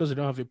offense, because they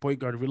don't have a point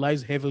guard,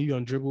 relies heavily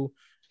on dribble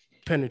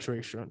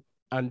penetration.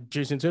 And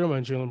Jason Tatum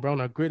and Jaylen Brown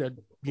are great at,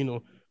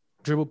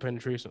 dribble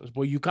penetrations.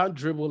 But you can't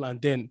dribble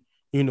and then,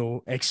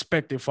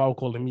 expect a foul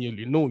call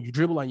immediately. No, you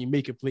dribble and you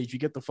make a play. If you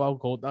get the foul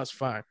call, that's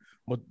fine.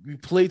 But we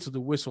play to the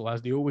whistle,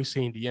 as they always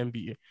say in the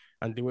NBA.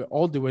 And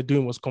all they were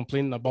doing was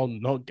complaining about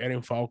not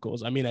getting foul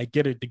calls. I mean, I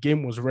get it. The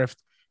game was reffed,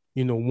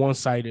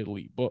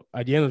 one-sidedly. But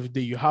at the end of the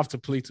day, you have to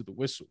play to the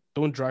whistle.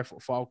 Don't drive for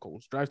foul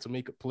calls. Drive to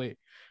make a play.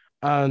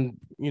 And,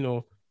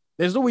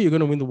 there's no way you're going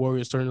to win the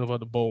Warriors turning over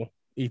the ball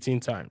 18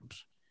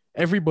 times.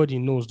 Everybody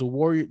knows the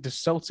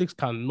Celtics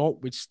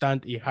cannot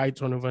withstand a high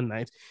turnover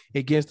night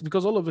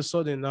because all of a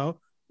sudden now,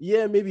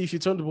 maybe if you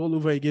turn the ball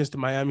over against the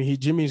Miami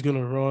Heat, Jimmy's going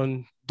to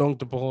run, dunk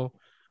the ball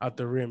at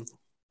the rim.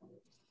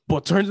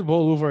 But turn the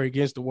ball over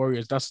against the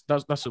Warriors, that's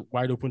a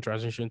wide open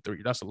transition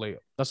 3. That's a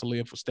layup. That's a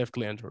layup for Steph,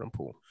 Clay, and Jordan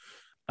Poole.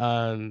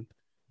 And,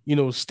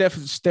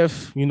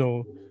 Steph, when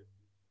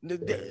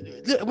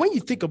you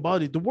think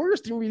about it, the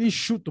Warriors didn't really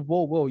shoot the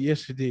ball well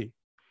yesterday.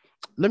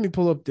 Let me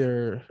pull up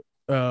their...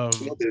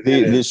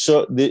 They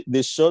shot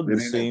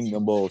the same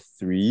number of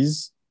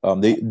threes.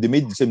 They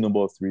made the same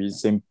number of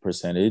threes, same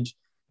percentage.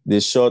 They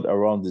shot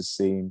around the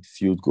same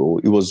field goal.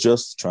 It was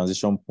just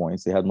transition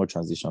points. They had more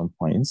transition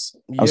points.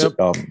 Yep. What's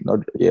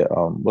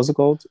it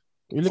called?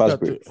 You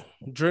look at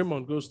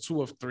Draymond goes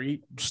 2 of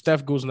 3.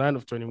 Steph goes 9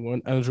 of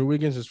 21. Andrew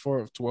Wiggins is 4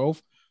 of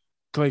 12.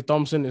 Klay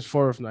Thompson is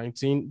 4 of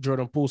 19.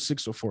 Jordan Poole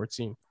 6 of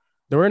 14.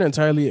 They weren't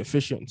entirely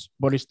efficient,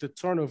 but it's the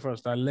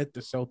turnovers that let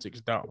the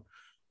Celtics down.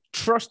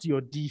 Trust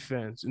your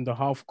defense in the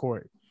half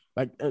court.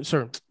 That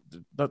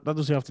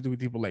doesn't have to do with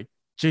people like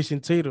Jason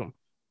Tatum.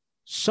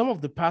 Some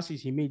of the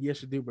passes he made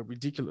yesterday were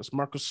ridiculous.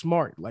 Marcus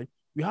Smart,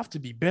 you have to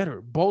be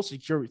better. Ball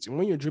security.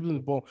 When you're dribbling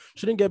the ball,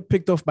 shouldn't get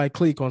picked off by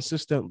Klay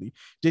consistently.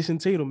 Jason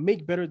Tatum,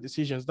 make better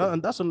decisions.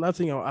 That's another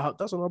thing.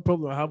 That's another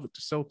problem I have with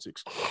the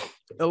Celtics.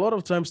 A lot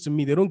of times, to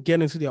me, they don't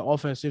get into their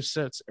offensive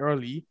sets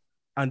early,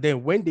 and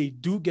then when they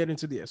do get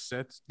into their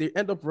sets, they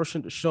end up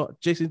rushing the shot.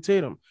 Jason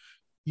Tatum,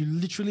 you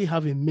literally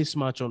have a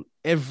mismatch on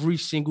every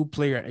single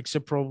player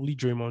except probably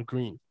Draymond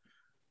Green.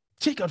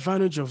 Take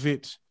advantage of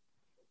it.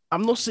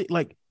 I'm not saying,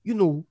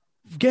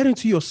 get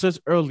into your sets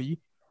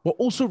early, but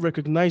also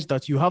recognize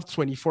that you have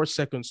 24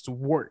 seconds to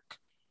work.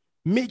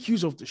 Make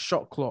use of the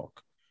shot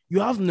clock.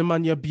 You have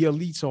Nemanja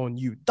Bjelica on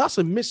you. That's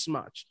a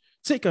mismatch.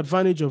 Take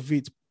advantage of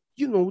it.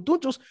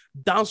 Don't just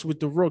dance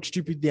with the rock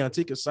stupidly and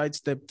take a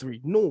sidestep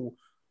 3. No,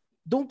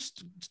 don't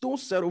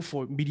settle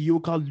for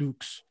mediocre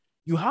looks.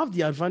 You have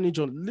the advantage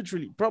on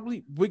literally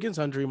probably Wiggins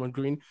and Draymond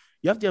Green.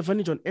 You have the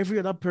advantage on every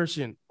other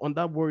person on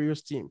that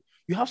Warriors team.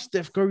 You have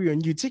Steph Curry on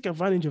you. Take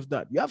advantage of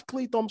that. You have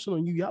Klay Thompson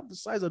on you. You have the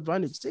size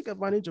advantage. Take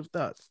advantage of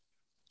that.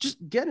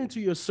 Just get into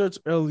your search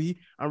early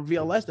and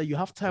realize that you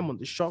have time on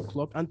the shot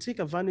clock and take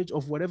advantage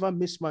of whatever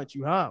mismatch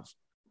you have.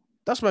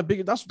 That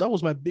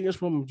was my biggest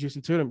problem with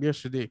Jason Tatum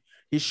yesterday.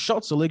 His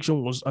shot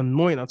selection was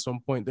annoying at some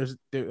point.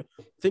 I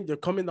think they're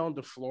coming down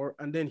the floor,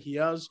 and then he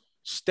has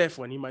Steph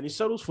on him, and he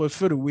settles for a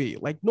fadeaway.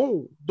 Like,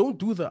 no, don't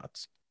do that.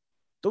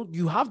 Don't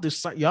you have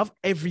you have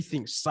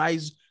everything,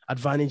 size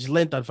advantage,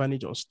 length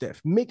advantage on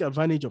Steph. Make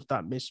advantage of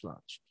that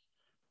mismatch.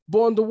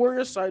 But on the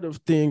Warriors side of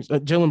things,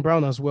 Jaylen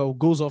Brown as well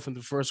goes off in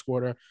the first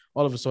quarter.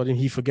 All of a sudden,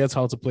 he forgets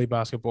how to play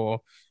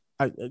basketball.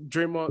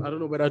 Draymond, I don't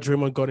know whether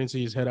Draymond got into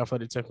his head after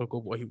the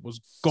technical, but he was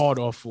god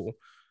awful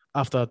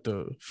after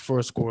the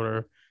first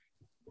quarter.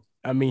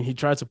 I mean, he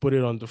tried to put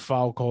it on the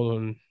foul call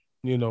on,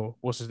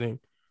 what's his name?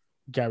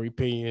 Gary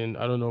Payton.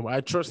 I don't know.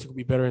 I trust he could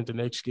be better in the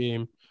next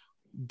game.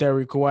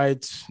 Derrick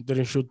White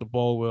didn't shoot the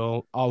ball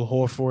well. Al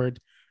Horford,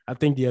 I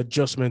think the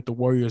adjustment the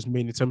Warriors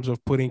made in terms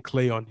of putting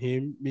Klay on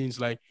him means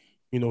like,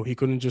 he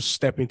couldn't just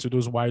step into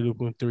those wide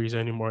open threes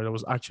anymore. There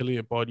was actually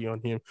a body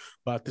on him.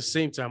 But at the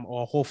same time,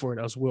 Al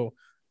Horford as well.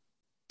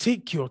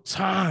 Take your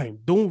time.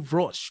 Don't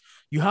rush.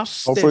 You have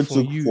Steph Horford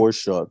on took you. 4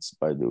 shots,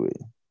 by the way.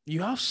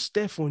 You have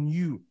Steph on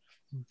you.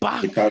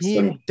 Back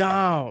him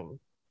down.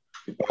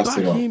 Back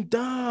him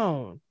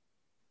down.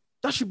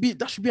 That should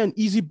be an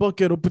easy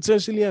bucket or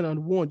potentially an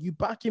and one. You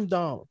back him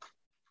down.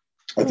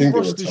 I think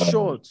rush the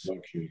shots.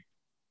 Okay.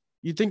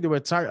 You think they were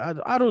tired?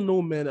 I don't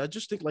know, man. I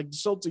just think like the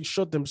Celtics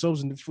shot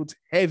themselves in the foot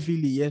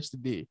heavily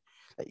yesterday.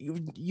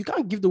 You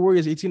can't give the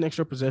Warriors 18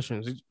 extra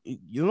possessions.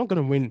 You're not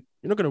gonna win.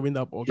 You're not gonna win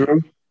that ball.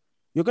 True.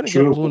 You're gonna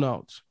get blown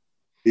out.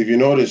 If you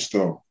notice,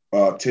 though,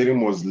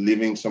 Tatum was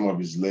leaving some of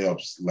his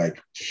layups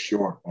like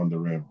short on the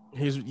rim.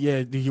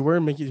 He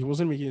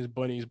wasn't making his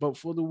bunnies. But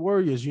for the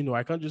Warriors,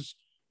 I can't just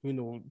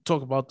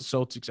talk about the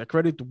Celtics. I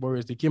credit the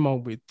Warriors.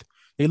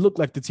 They look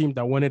like the team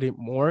that wanted it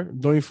more,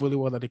 knowing fully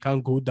well that they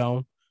can't go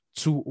down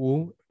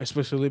 2-0,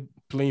 especially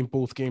playing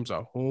both games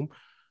at home.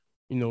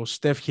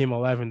 Steph came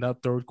alive in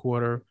that third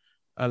quarter.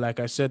 Like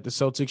I said, the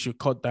Celtics should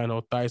cut down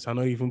on Theis and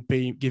not even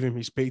give him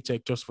his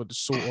paycheck just for the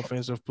sole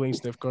offense of playing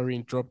Steph Curry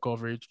in drop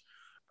coverage.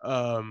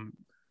 Klay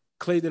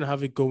didn't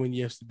have it going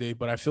yesterday,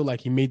 but I feel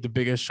like he made the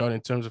biggest shot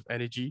in terms of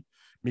energy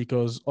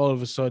because all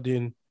of a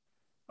sudden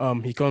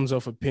he comes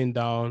off a pin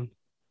down,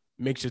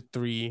 makes it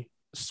 3.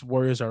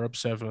 Warriors are up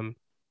 7,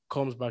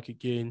 comes back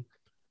again,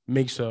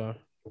 makes a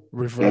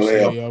reverse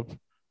layup.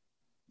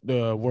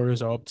 The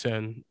Warriors are up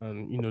 10,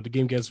 and the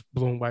game gets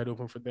blown wide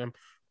open for them.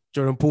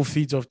 Jordan Poole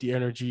feeds off the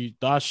energy.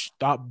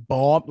 That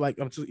bomb, like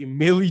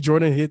immediately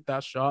Jordan hit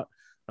that shot.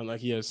 I'm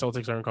like, yeah,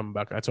 Celtics aren't coming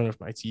back. I turned off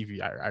my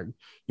TV.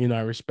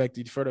 I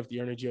respected further of the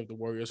energy of the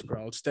Warriors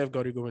crowd. Steph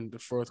got to go in the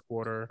fourth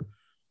quarter.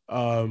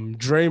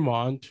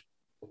 Draymond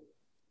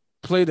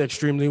played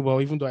extremely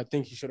well, even though I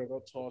think he should have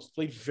got tossed.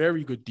 Played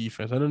very good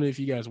defense. I don't know if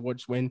you guys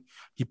watched when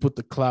he put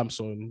the clamps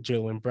on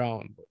Jaylen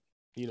Brown, but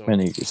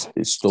and he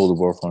stole the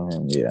ball from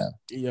him.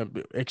 Yeah,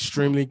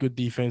 extremely good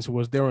defense. He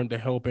was there on the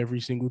help every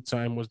single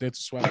time. Was there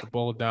to swipe the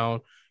ball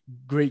down.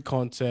 Great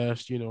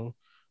contest.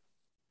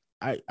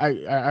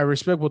 I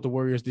respect what the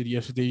Warriors did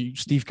yesterday.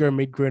 Steve Kerr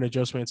made great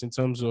adjustments in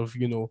terms of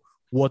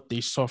what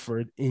they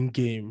suffered in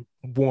game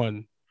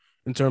 1,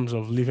 in terms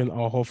of leaving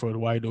Al Horford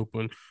wide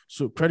open.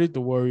 So credit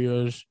the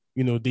Warriors.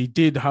 They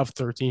did have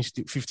 15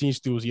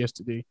 steals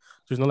yesterday.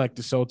 So it's not like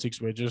the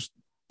Celtics were just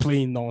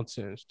playing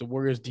nonsense. The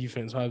Warriors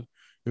defense had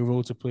a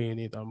role to play in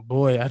it. And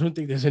boy, I don't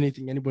think there's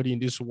anything anybody in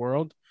this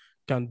world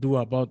can do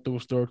about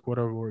those third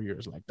quarter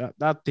Warriors. Like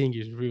that thing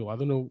is real. I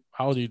don't know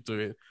how they do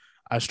it.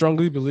 I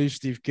strongly believe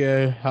Steve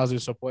Kerr has a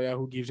supplier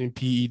who gives him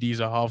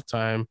PEDs at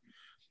halftime.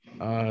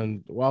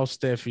 And while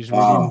Steph is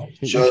really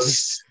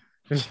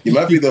you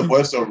might be the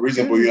voice of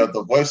reason, but you are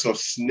the voice of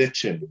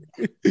snitching.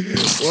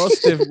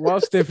 while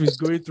Steph is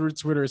going through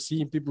Twitter,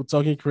 seeing people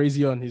talking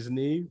crazy on his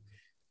name,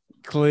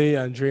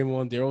 Klay and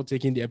Draymond, they're all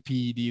taking their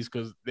PEDs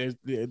because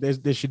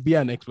there should be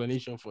an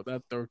explanation for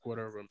that third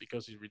quarter run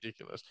because it's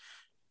ridiculous.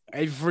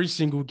 Every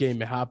single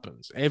game it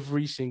happens.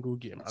 Every single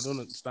game. I don't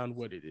understand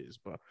what it is,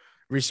 but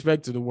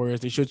respect to the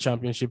Warriors. They showed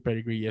championship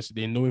pedigree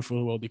yesterday, knowing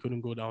full well they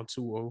couldn't go down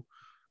 2-0.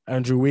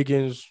 Andrew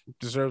Wiggins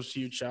deserves a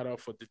huge shout out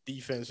for the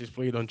defense he's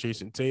played on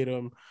Jason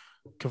Tatum.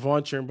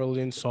 Kevon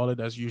Chamberlain, solid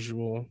as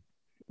usual.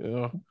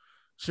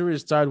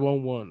 Series tied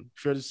 1-1.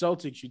 If you're the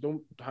Celtics, you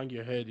don't hang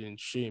your head in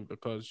shame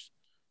because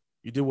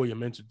you did what you're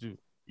meant to do.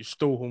 You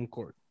stole home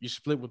court. You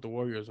split with the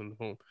Warriors on the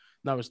home.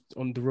 Now it's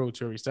on the road,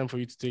 Terry. It's time for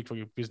you to take for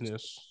your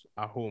business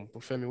at home.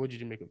 But Femi, what did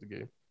you make of the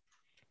game?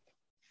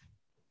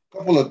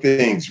 Couple of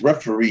things.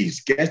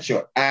 Referees, get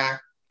your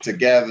act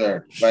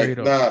together.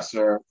 Nah,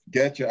 sir.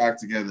 Get your act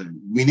together.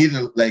 We need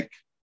to,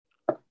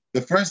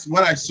 the first,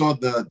 when I saw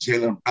the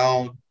Jaylen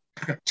Brown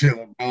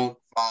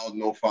foul,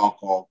 no foul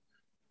call,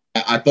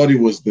 I thought it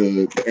was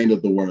the end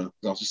of the world.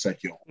 I was just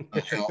like, yo, what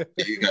the hell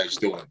are you guys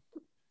doing?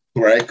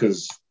 Right?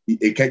 Because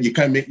you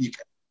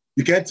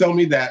can't tell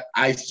me that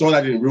I saw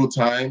that in real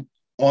time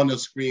on the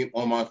screen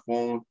on my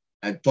phone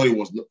and thought it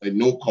was a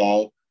no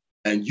call,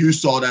 and you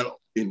saw that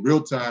in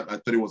real time, I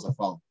thought it was a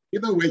foul.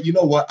 Either way, you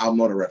know what? I'm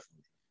not a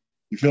referee.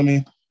 You feel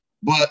me?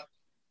 But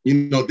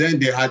then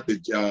they had the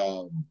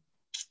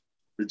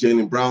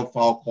Jaylen Brown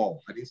foul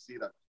call. I didn't see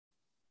that.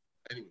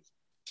 Anyways,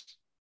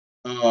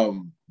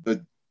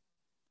 the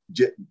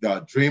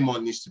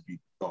Draymond needs to be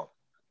gone.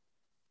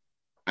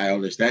 I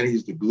understand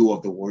he's the glue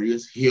of the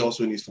Warriors. He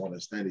also needs to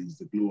understand he's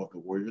the glue of the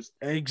Warriors.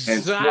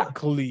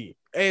 Exactly.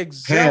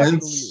 Hence,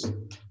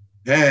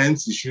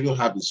 he shouldn't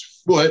have his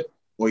foot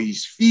or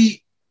his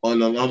feet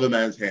on another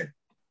man's head.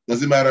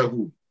 Doesn't matter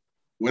who.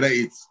 Whether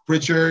it's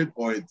Pritchard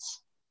or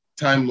it's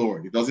Time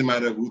Lord. It doesn't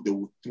matter who. They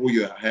will throw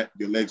your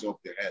legs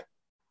off their head.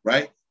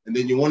 Right? And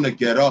then you want to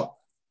get up.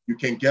 You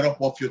can get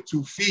up off your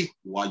 2 feet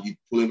while you're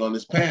pulling on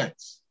his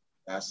pants.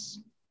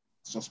 That's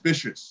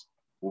suspicious.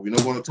 But we're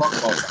not going to talk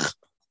about that.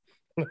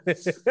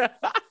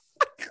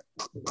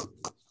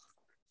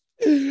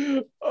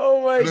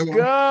 Oh my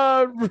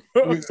God, bro.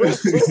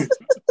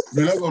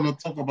 We're not going to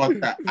talk about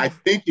that. I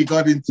think he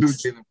got into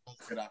Jalen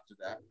Brunson after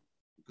that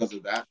because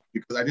of that.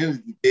 Because at the end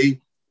of the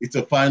day, it's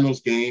a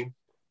finals game.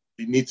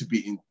 They need to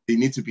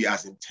be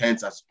as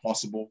intense as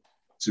possible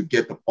to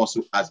get the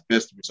possible as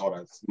best result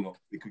as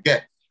they could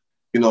get.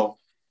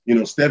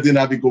 Steph didn't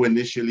have it go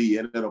initially. He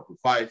ended up with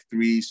 5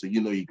 threes, so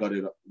he got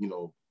it up,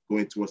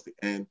 going towards the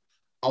end.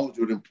 How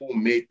Jordan Poole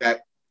made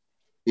that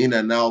in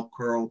and out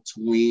curl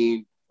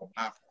tween from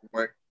half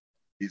court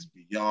is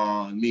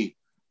beyond me.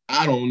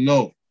 I don't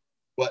know,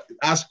 but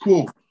that's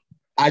cool.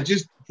 For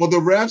the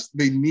refs,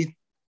 they need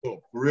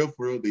for real.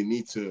 They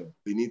need to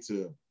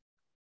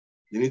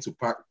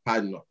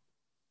pattern up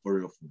for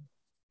real.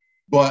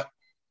 But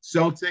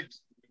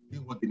Celtics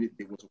did what they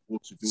were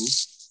supposed to do.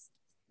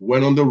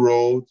 Went on the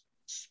road,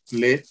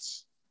 split.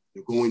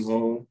 They're going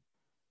home.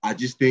 I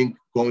just think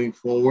going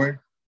forward,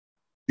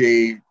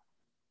 they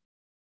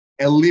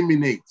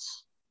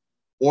eliminates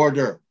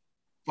order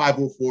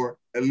 504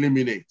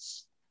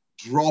 eliminates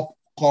drop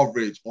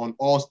coverage on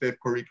all Steph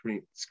Curry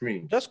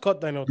screens. Just cut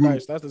Daniel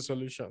Tice. That's the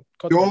solution.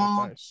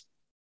 Don't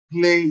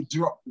play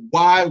drop.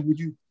 Why would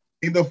you?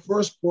 In the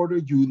first quarter,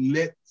 you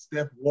let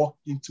Steph walk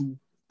into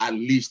at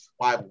least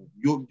 5.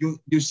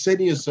 You're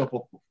setting yourself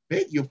up for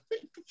failure.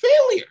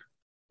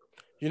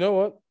 You know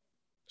what?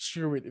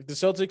 Screw it. If the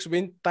Celtics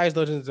win, Tice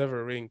doesn't deserve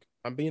a ring.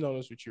 I'm being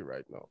honest with you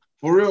right now.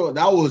 For real,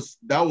 that's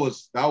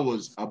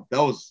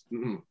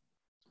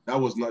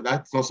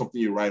not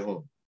something you write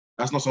home.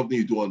 That's not something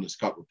you do on the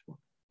scout report.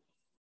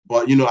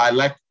 But I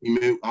like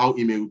how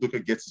Ime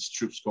Udoka gets his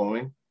troops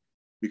going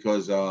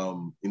because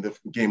in the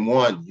game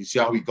 1, you see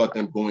how he got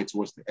them going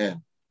towards the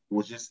end. It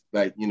was just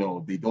like they're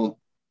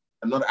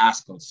not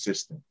as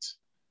consistent.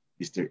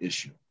 Is their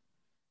issue,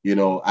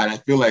 and I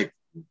feel like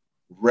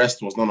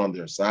rest was not on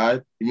their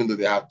side, even though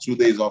they have 2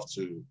 days off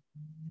to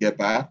get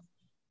back.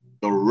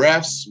 The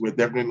refs were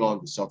definitely not on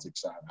the Celtics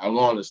side. I don't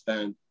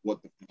understand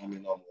what the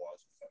phenomenon was.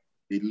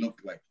 They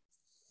looked like,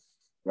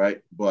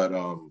 right? But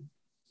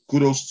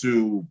kudos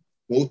to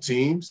both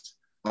teams.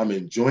 I'm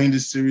enjoying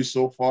this series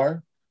so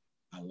far.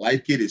 I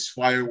like it. It's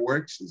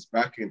fireworks. It's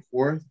back and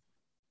forth.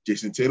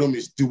 Jason Tatum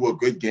is due a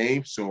good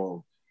game.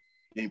 So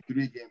game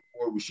 3, game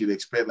 4, we should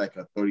expect like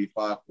a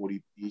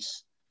 35-40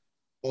 piece.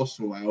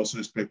 Also, I also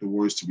expect the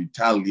Warriors to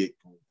retaliate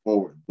going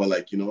forward.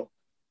 But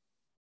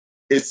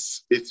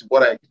it's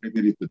what I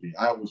expected it to be.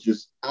 I've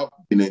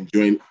been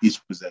enjoying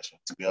each possession,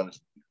 to be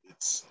honest with you.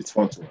 It's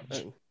fun to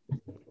watch.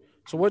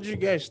 So what do you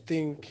guys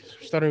think,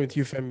 starting with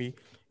you, Femi,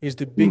 is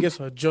the biggest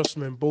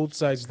adjustment both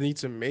sides need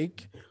to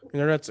make in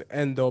order to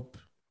end up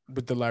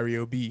with the Larry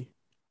O.B.?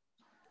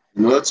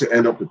 In order to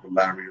end up with the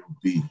Larry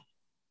O.B.,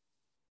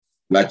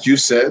 like you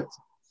said,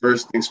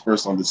 first things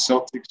first on the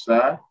Celtics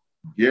side,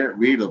 get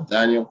rid of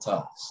Daniel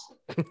Tice.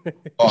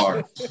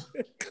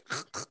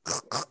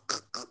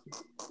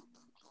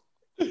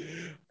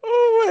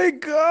 Oh my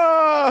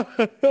God!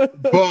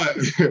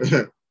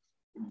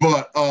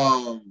 but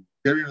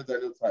get rid of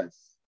Daniel Tice.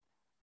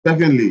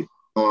 Secondly,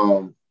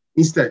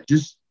 instead,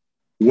 just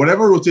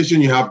whatever rotation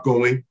you have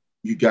going,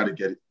 you gotta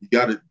get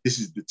it. This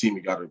is the team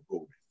you gotta go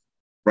with,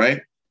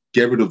 right?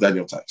 Get rid of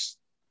Daniel Tice,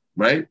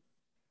 right?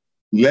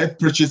 Let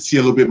Pritchard see a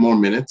little bit more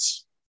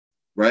minutes,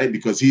 right?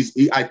 Because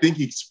I think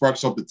he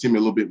sparks up the team a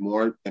little bit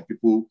more than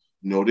people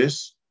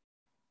notice.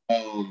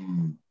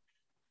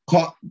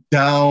 Cut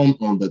down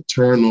on the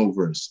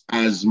turnovers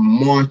as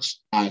much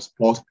as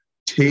possible.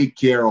 Take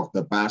care of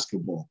the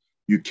basketball.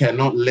 You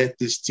cannot let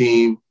this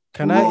team.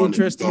 Can I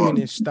interest you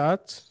in a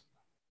stat?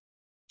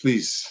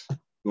 Please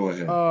go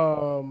ahead.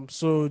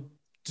 So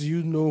do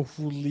you know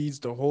who leads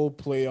the whole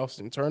playoffs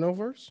in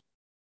turnovers?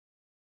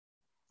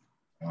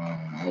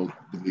 I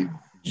believe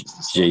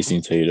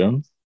Jason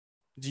Tatum.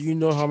 Do you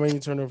know how many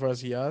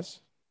turnovers he has?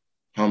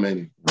 How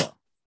many?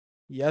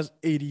 He has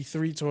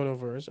 83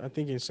 turnovers, I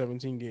think, in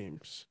 17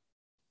 games.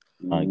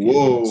 My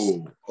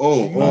Whoa! Do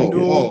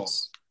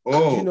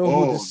you know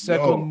who the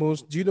second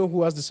most? Do you know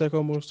who has the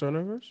second most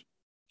turnovers?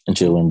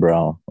 Jaylen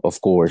Brown,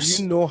 of course.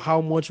 Do you know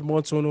how much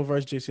more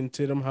turnovers Jason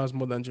Tatum has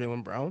more than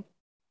Jaylen Brown?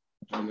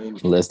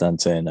 Less than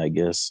 10, I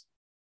guess.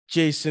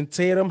 Jason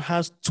Tatum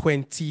has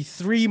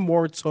 23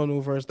 more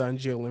turnovers than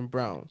Jalen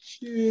Brown.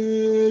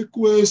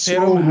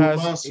 Tatum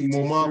has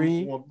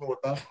 83.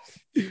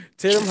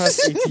 Tatum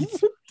has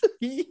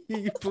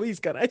 83. Please,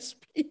 can I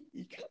speak?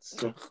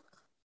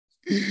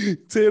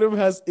 Tatum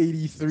has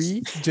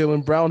 83.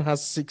 Jalen Brown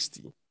has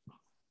 60.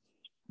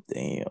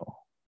 Damn.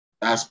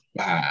 That's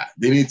bad.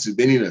 They need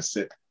to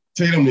sit.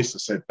 Tatum needs to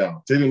sit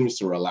down. Tatum needs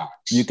to relax.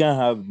 You can't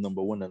have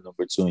number 1 and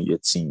number 2 on your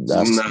team.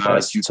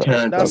 That's you tough.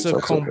 can't. That's a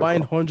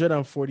combined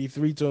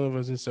 143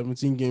 turnovers in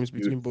 17 games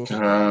between both. You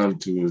can't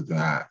do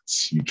that.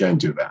 You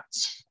can't do that.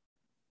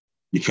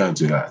 You can't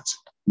do that.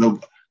 No,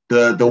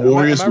 the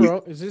Warriors. Am I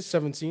wrong? Is this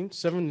 17?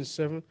 7 is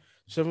 7.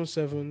 7,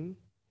 7,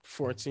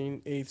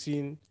 14,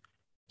 18.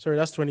 Sorry,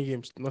 that's 20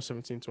 games, not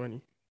 17,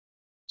 20.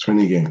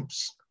 20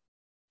 games.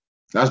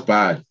 That's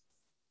bad.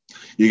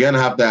 You're going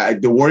to have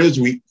that. The Warriors,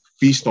 we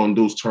feast on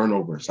those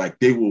turnovers. Like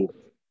they will,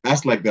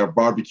 that's like their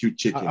barbecue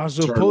chicken. As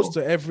opposed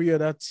to every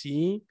other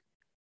team,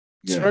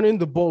 turning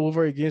the ball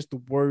over against the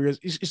Warriors,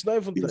 it's not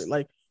even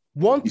like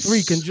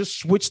 1-3 can just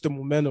switch the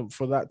momentum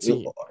for that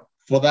team.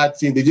 For that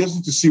team, they just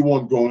need to see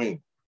one go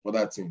in for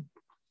that team.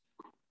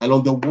 And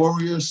on the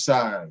Warriors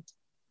side,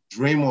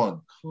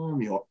 Draymond,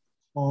 calm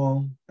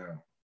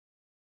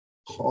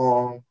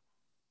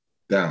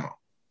down.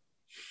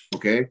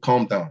 Okay,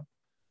 calm down.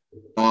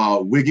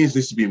 Wiggins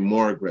needs to be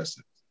more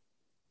aggressive.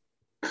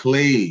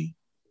 Clay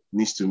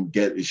needs to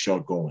get his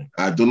shot going.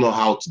 I don't know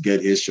how to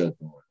get his shot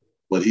going,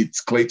 but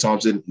it's Klay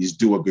Thompson. He's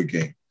due a good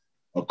game,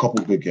 a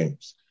couple good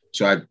games.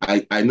 So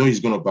I know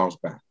he's going to bounce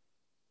back.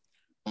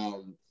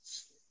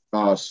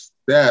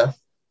 Steph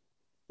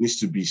needs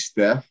to be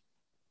Steph.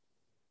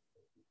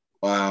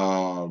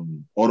 Otto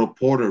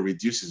Porter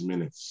reduces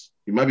minutes.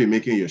 He might be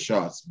making your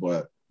shots,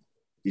 but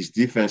his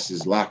defense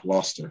is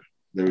lackluster.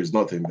 There is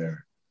nothing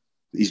there.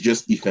 It's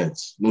just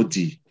defense, no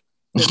D.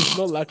 It's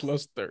not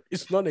lackluster.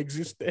 It's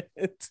non-existent.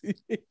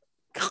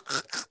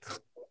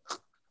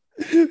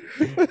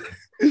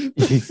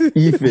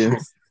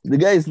 Defense. The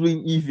guy is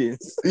playing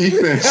defense.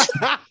 Defense.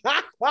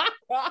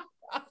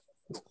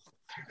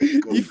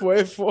 E for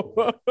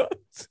effort.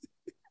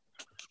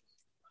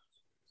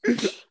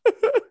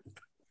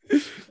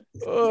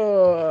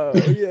 Oh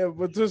yeah,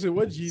 but Jose,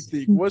 what do you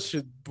think? What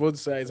should both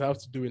sides have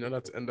to do in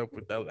order to end up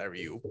with that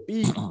Larry OP?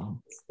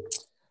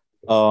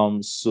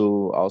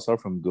 So I'll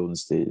start from Golden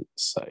State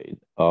side.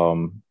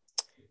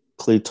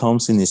 Klay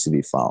Thompson needs to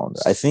be found.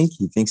 I think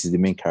he thinks he's the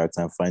main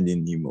character in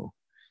Finding Nemo.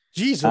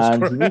 Jesus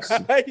and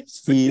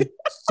Christ! He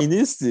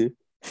needs to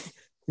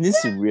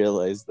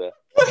realize that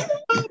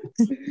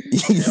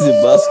he's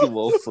a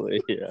basketball player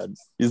and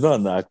he's not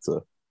an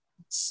actor.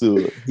 So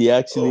he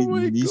actually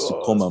needs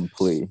to come and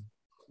play.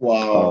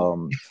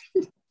 Wow.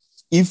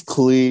 If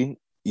Klay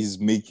is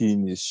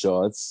making his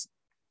shots,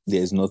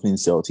 there's nothing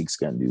Celtics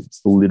can do.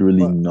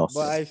 Literally nothing.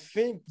 But I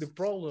think the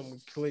problem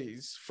with Klay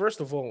is, first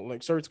of all,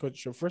 sorry to cut you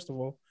short. First of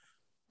all,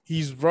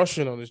 he's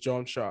rushing on his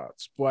jump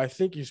shots. But I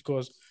think it's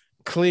because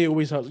Klay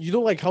always has, you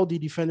know, like how they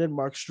defended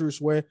Mark Strus,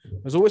 where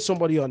there's always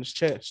somebody on his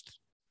chest.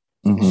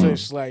 Mm-hmm. So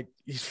it's like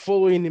he's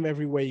following him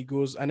everywhere he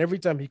goes. And every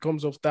time he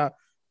comes off that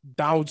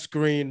down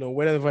screen or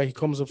whenever he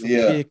comes off a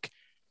pick,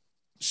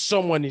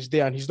 someone is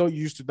there and he's not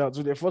used to that.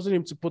 So they're forcing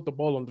him to put the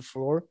ball on the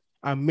floor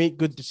and make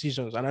good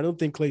decisions. And I don't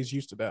think Klay is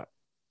used to that.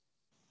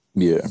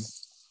 Yeah.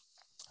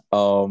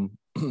 I'll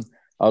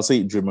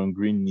say Draymond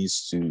Green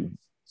needs to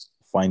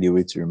find a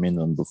way to remain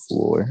on the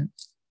floor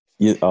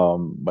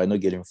by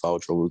not getting foul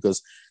trouble,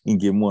 because in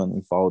game 1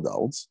 he fouled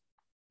out.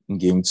 In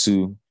game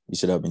 2 he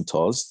should have been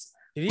tossed.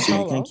 Did he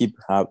foul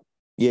out?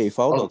 He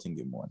fouled out in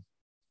game 1.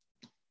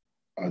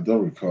 I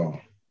don't recall.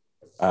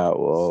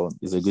 Well,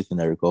 it's a good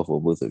thing I recall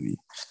for both of you.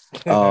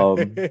 Wait.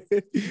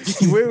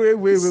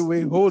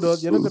 Hold on.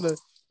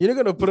 You're not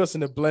gonna put us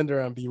in a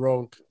blender and be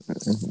wrong.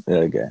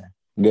 Okay.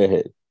 Go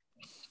ahead.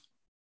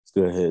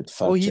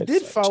 He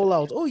did foul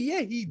out. Oh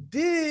yeah, he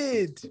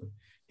did.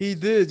 He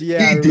did.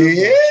 Yeah,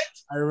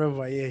 I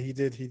remember. Yeah, he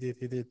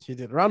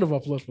did. Round of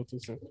applause for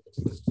Tucson.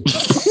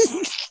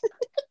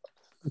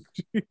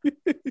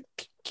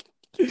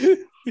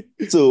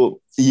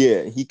 So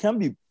yeah, he can't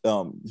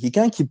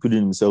keep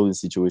putting himself in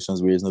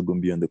situations where he's not going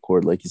to be on the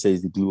court. Like you said,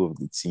 he's the glue of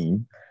the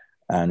team,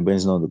 and when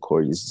he's not on the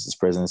court, his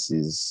presence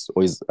is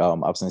always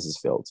absence is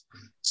felt.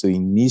 So he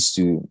needs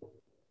to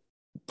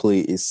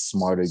play a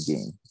smarter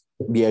game,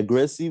 be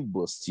aggressive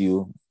but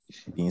still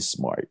being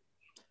smart.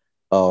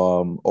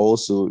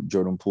 Also,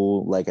 Jordan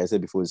Poole, like I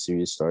said before the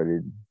series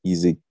started,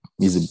 he's a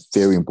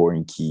very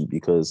important key,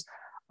 because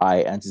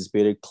I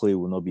anticipated Klay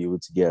will not be able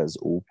to get as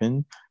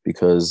open,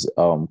 because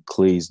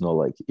Klay is not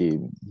like he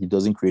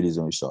doesn't create his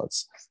own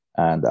shots,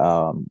 and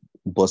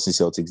Boston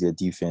Celtics, their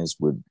defense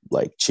would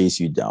like chase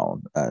you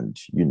down and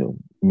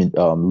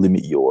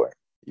limit your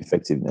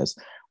effectiveness.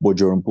 But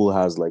Jordan Poole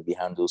has like the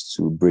handles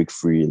to break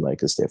free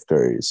like a Steph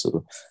Curry.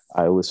 So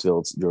I always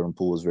felt Jordan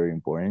Poole was very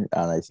important,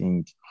 and I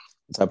think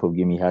the type of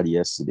game he had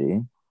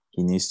yesterday,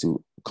 he needs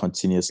to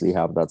continuously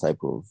have that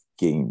type of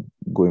game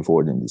going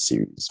forward in the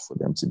series for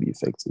them to be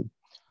effective.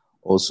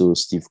 Also,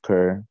 Steve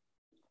Kerr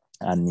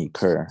and Nick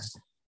Kerr,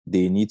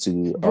 they need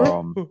to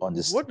Bro,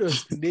 understand. what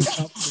does Nick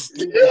have to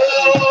do?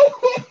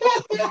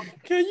 Yo!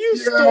 Can you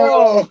Yo!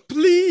 stop,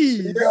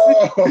 please?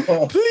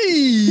 Yo!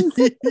 Please.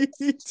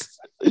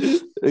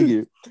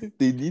 Okay,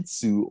 they need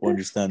to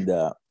understand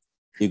that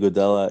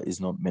Iguodala is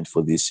not meant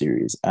for this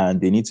series, and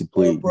they need to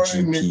play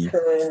GP.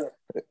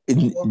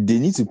 They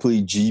need to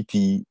play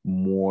GP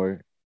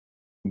more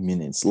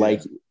minutes,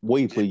 like what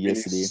he played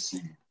yesterday.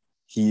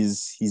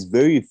 He's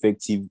very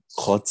effective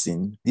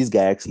cutting. This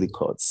guy actually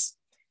cuts,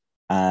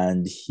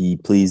 and he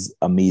plays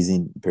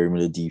amazing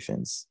perimeter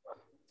defense.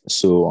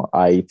 So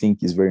I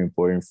think it's very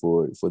important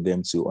for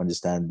them to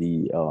understand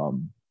the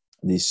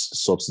this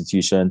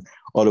substitution.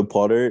 Otto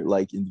Potter,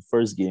 like in the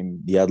first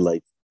game, he had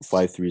like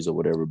 5 threes or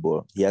whatever,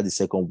 but he had the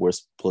second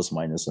worst plus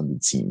minus on the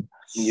team.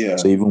 Yeah.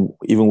 So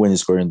even when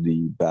he's scoring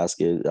the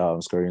basket,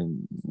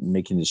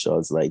 making the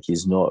shots, like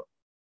he's not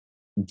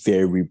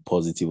very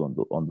positive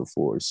on the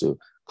floor. So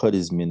cut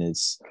his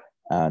minutes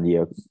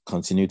and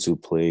continue to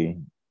play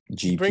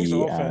He brings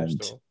GP offense,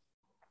 and though.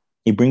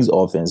 he brings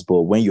offense.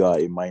 But when you are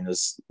a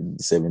minus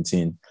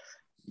 17,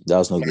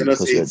 that's not good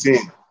Minus because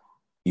 18.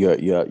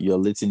 you're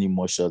letting in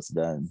more shots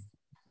than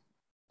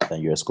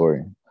you're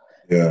scoring.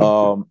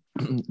 Yeah.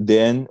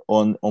 Then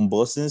on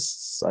Boston's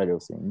side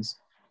of things,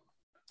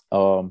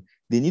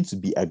 they need to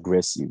be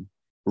aggressive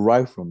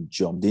right from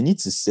jump. They need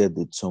to set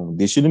the tone.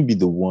 They shouldn't be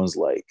the ones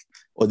like,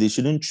 or they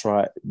shouldn't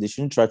try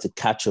to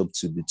catch up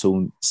to the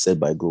tone set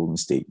by Golden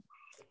State.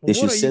 They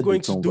should What are you set the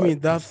going to tone do right. in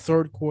that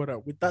third quarter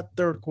with that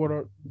third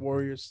quarter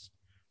Warriors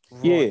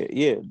run?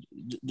 Yeah.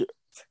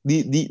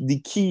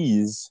 The key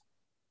is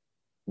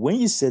when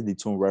you set the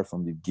tone right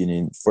from the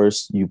beginning,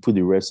 first you put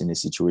the refs in a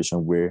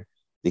situation where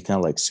they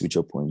can like switch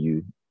up on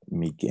you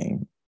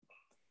mid-game.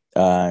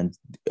 And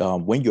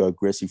when you're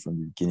aggressive from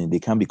the beginning, they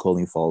can't be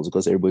calling fouls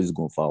because everybody's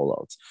going to foul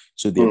out.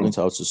 So they're going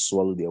to have to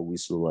swallow their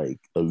whistle like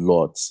a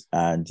lot,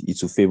 and it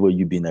will favor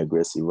you being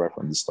aggressive right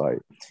from the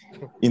start.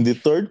 In the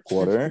third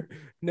quarter,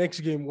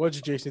 next game,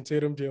 watch Jason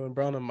Tatum, Jaylen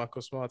Brown, and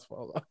Marcus Smart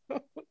foul out.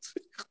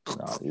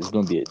 there's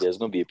gonna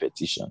be a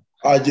petition.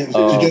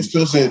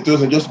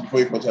 Just before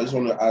you continue, I just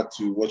want to add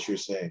to what you're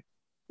saying.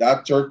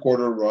 That third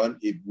quarter run,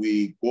 if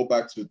we go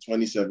back to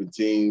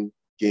 2017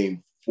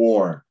 game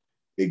 4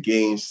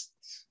 against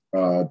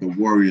the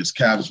Warriors,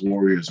 Cavs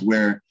Warriors,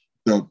 where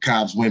the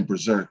Cavs went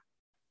berserk.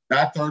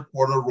 That third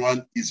quarter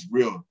run is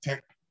real, for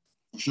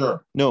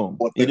sure. No,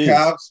 but the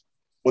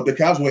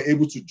Cavs were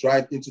able to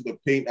drive into the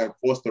paint and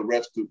force the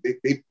refs to.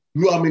 They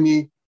blew how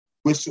many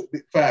whistle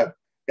five.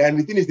 And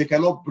the thing is, they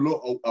cannot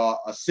blow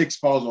 6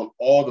 fouls on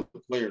all the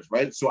players,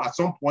 right? So at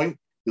some point,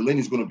 the lane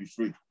is going to be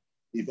free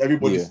if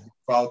everybody's in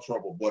foul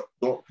trouble. But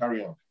don't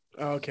carry on.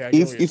 Okay.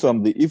 If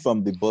I'm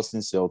the Boston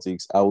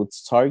Celtics, I would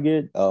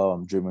target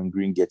Draymond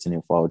Green getting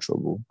in foul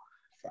trouble,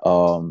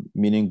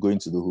 meaning going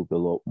to the hoop a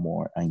lot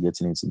more and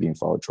getting him to be in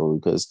foul trouble.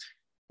 Because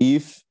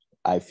if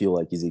I feel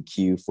like he's a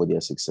key for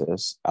their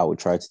success, I would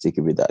try to take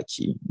away that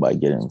key by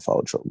getting in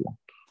foul trouble.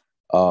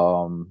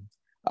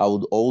 I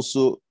would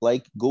also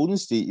like Golden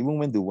State, even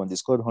when they won, they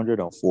scored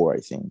 104, I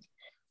think,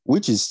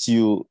 which is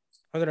still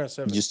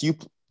 107.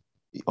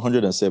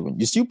 107.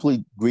 You still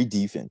played great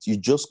defense. You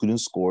just couldn't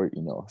score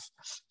enough.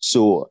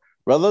 So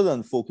rather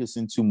than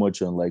focusing too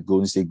much on like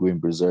Golden State going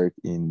berserk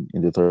in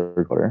the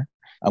third quarter,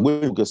 I'm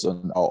going to focus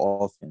on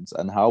our offense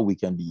and how we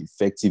can be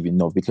effective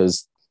enough.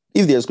 Because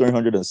if they're scoring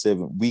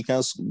 107, we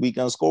can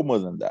score more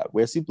than that.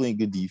 We're still playing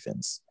good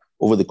defense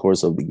over the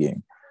course of the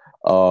game.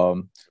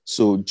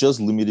 So just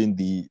limiting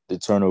the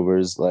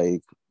turnovers,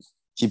 like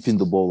keeping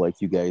the ball, like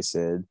you guys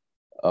said.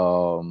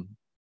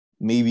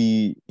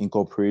 Maybe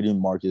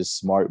incorporating Marcus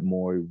Smart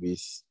more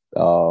with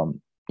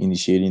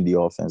initiating the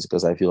offense,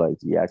 because I feel like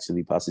he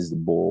actually passes the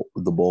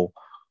ball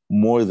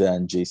more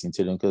than Jason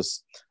Tatum.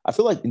 Because I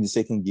feel like in the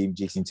second game,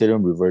 Jason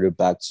Tatum reverted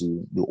back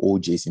to the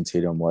old Jason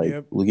Tatum,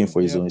 like looking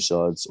for his own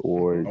shots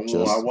or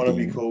I want to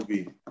be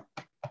Kobe.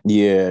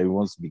 Yeah, he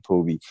wants to be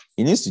Kobe.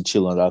 He needs to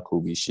chill on that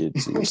Kobe shit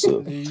too.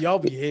 So y'all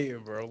be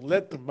hating, bro.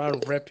 Let the man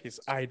rep his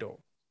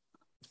idol.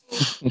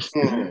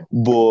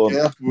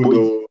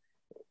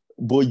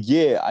 But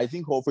yeah, I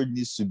think Horford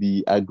needs to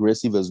be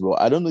aggressive as well.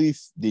 I don't know if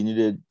they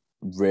needed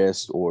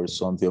rest or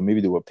something, or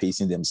maybe they were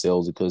pacing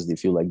themselves because they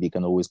feel like they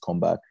can always come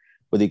back,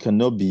 but they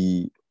cannot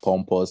be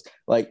pompous.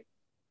 Like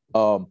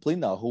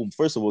playing at home,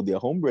 first of all, their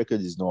home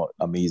record is not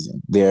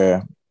amazing.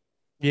 They've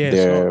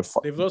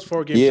lost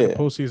 4 games in the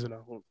postseason at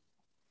home.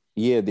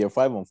 Yeah, they're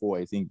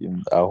 5-4, I think,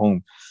 at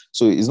home.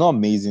 So it's not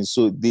amazing.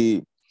 So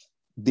they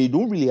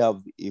don't really have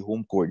a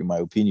home court, in my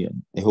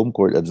opinion, a home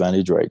court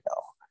advantage right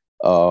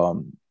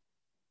now.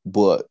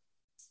 But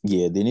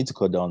yeah, they need to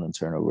cut down on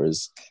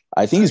turnovers.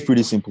 I think it's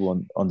pretty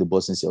simple on the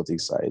Boston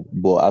Celtics side.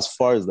 But as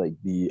far as like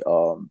the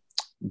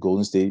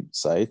Golden State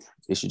side,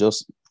 they should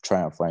just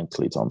try and find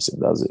Klay Thompson.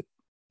 That's it.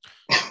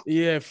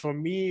 Yeah, for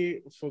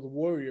me, for the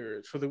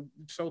Warriors, for the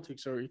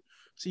Celtics,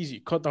 it's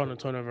easy. Cut down on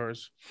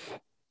turnovers.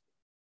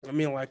 I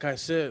mean, like I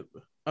said,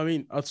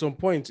 at some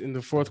point in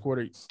the third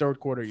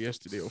quarter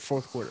yesterday, or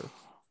fourth quarter,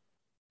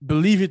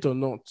 believe it or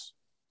not,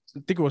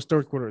 I think it was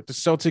third quarter, the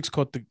Celtics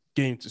cut the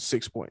game to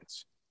 6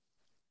 points.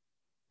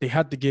 they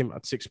had the game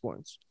at 6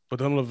 points. But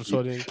then all of a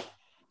sudden,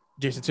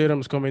 Jason Tatum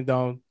is coming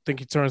down. Think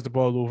he turns the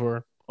ball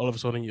over. All of a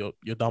sudden,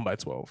 you're down by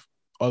 12.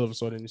 All of a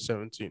sudden, it's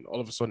 17.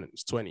 All of a sudden,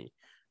 it's 20.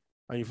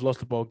 And you've lost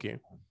the ball game.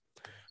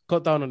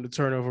 Cut down on the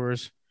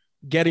turnovers.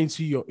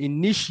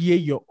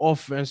 Initiate your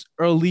offense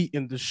early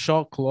in the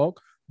shot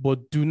clock,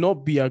 but do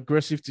not be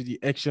aggressive to the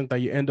extent that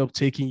you end up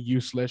taking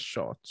useless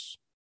shots.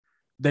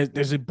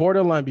 There's a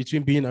borderline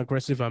between being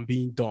aggressive and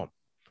being dumb.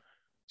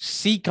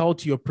 Seek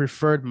out your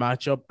preferred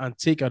matchup and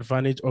take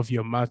advantage of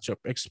your matchup.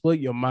 Exploit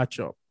your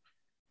matchup.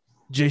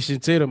 Jason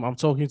Tatum, I'm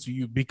talking to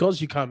you. Because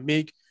you can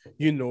make,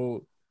 a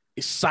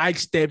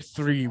sidestep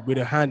three with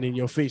a hand in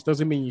your face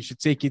doesn't mean you should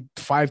take it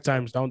 5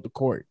 times down the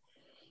court.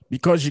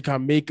 Because you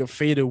can make a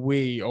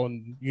fadeaway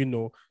on,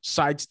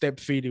 sidestep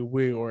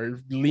fadeaway or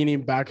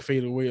leaning back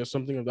fadeaway or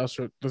something of that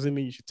sort doesn't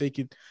mean you should take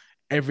it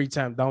every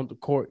time down the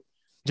court.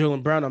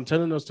 Jaylen Brown, I'm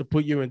telling us to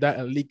put you in that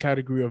elite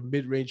category of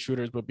mid-range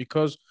shooters, but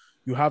because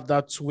you have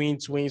that twin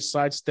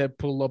sidestep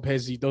pull up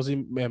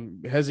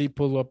hezzy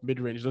pull up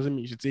mid-range doesn't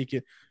mean you should take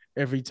it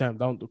every time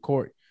down the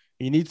court.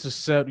 You need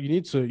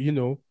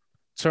to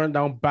turn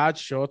down bad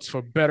shots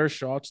for better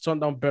shots, turn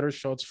down better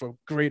shots for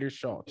greater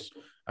shots.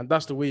 And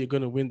that's the way you're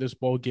going to win this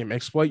ball game.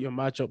 Exploit your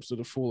matchups to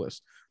the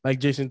fullest. Like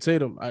Jason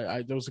Tatum,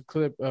 there was a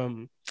clip,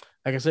 like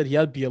I said, he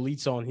had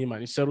Bielitsa on him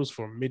and he settles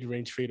for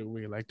mid-range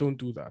fadeaway. Like, don't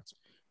do that.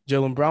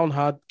 Jaylen Brown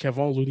had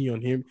Kevon Looney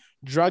on him,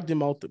 dragged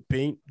him out the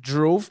paint,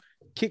 drove,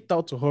 kicked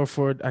out to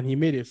Horford, and he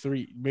made it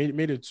 3,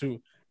 made it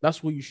 2.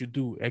 That's what you should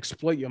do.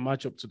 Exploit your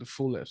matchup to the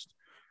fullest.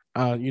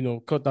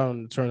 And, cut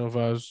down the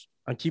turnovers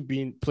and keep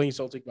playing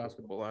Celtic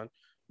basketball. And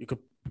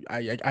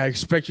I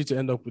expect you to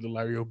end up with a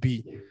Larry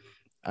O.B.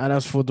 And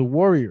as for the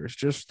Warriors,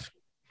 just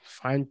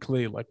find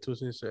Clay, like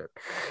Tosin said.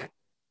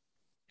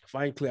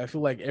 Find Clay. I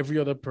feel like every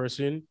other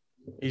person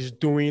is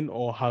doing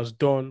or has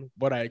done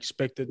what I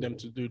expected them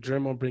to do.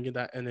 Draymond bringing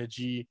that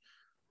energy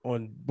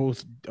on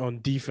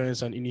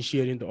defense and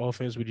initiating the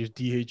offense with his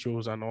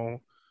DHOs and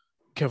all.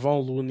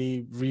 Kevon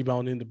Looney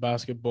rebounding the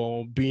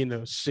basketball, being a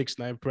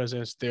 6'9"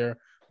 presence there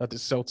that the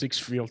Celtics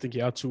feel. I think he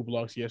had 2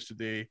 blocks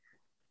yesterday.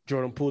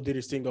 Jordan Poole did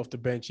his thing off the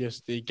bench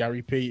yesterday.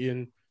 Gary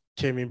Payton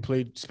came in,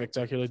 played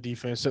spectacular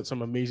defense, set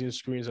some amazing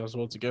screens as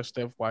well to get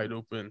Steph wide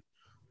open.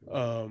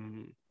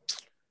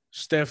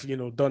 Steph,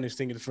 done his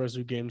thing in the first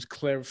 2 games.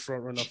 Clear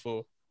front runner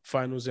for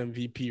Finals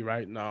MVP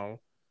right now.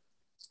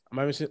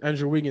 I'm missing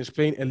Andrew Wiggins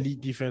playing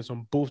elite defense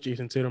on both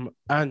Jason Tatum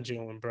and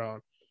Jaylen Brown.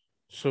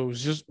 So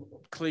it's just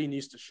Clay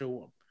needs to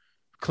show up.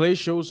 Clay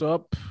shows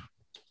up,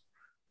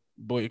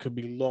 boy, it could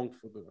be long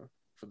for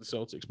the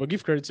Celtics. But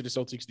give credit to the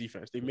Celtics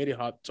defense. They made it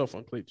tough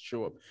on Clay to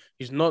show up.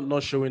 He's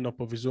not showing up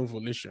of his own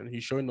volition.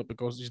 He's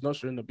not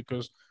showing up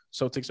because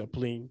Celtics are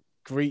playing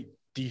great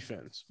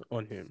defense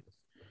on him.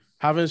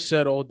 Having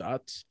said all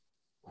that,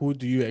 who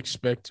do you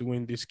expect to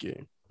win this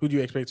game? Who do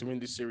you expect to win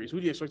this series? Who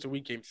do you expect to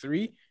win game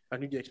 3?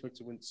 And who do you expect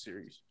to win the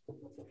series?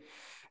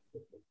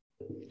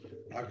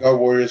 I got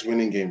Warriors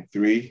winning game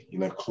 3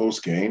 in a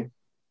close game.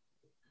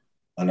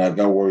 And I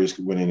got Warriors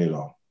winning it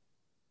all.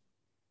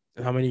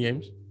 And how many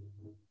games?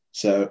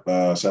 7.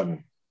 I was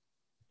going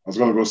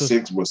to go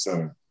 6, but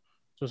 7.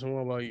 So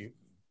what about you?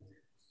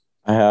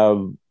 I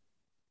have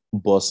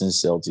Boston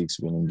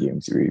Celtics winning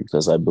game 3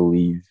 because I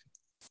believe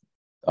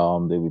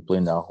they'll be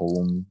playing at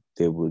home.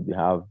 They would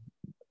have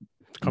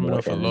coming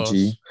off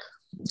energy.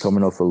 A loss.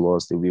 Coming off a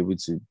loss, they'll be able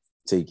to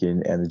take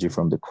in energy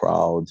from the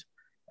crowd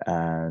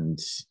and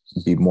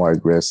be more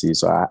aggressive.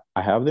 So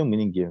I have them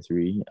winning game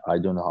 3. I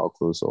don't know how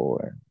close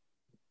or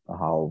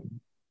how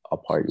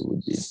apart it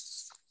would be.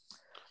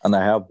 And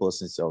I have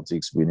Boston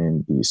Celtics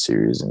winning the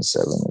series in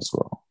 7 as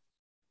well.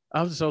 I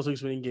have the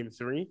Celtics winning game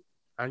 3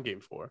 and game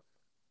 4.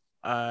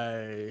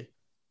 I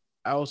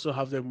also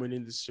have them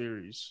winning the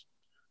series.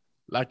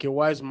 Like a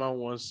wise man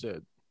once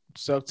said,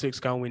 Celtics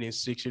can win in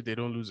 6 if they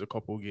don't lose a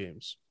couple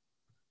games.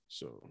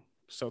 So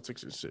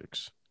Celtics in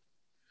 6.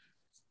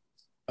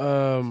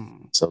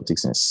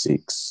 Celtics in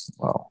 6.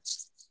 Wow.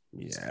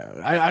 Yeah,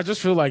 I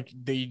just feel like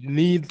they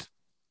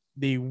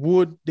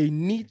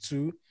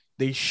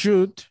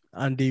should,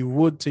 and they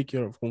would take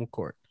care of home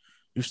court.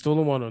 You've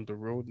stolen 1 on the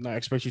road. Now I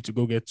expect you to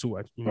go get 2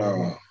 at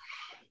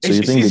So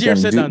you think they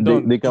can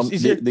do? They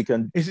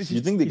can.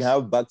 You think they can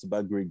have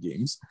back-to-back great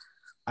games?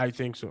 I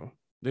think so.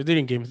 They did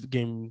in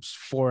games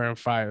 4 and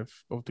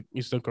 5 of the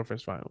Eastern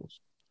Conference Finals.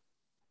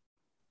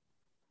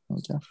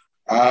 Okay.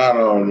 I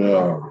don't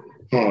know.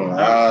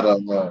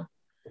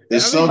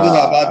 There's something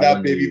about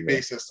that baby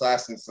face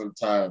assassin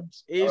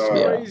sometimes. It's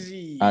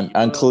crazy.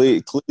 And Clay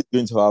is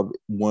going to have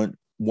one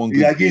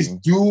good like game.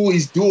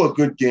 He's do a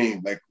good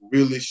game, like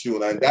really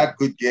sure. And that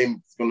good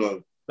game is gonna.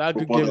 That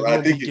good game is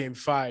gonna be game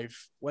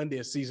 5 when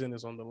their season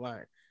is on the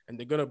line, and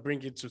they're gonna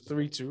bring it to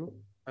 3-2,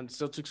 and the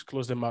Celtics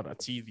close them out at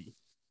TV.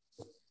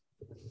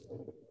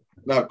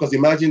 Now, because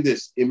imagine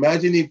this.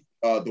 Imagine if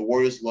the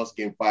Warriors lost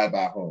game 5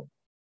 at home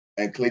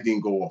and Clay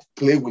didn't go off.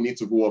 Clay will need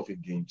to go off in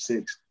game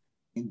 6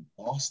 in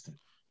Boston.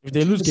 If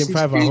they lose game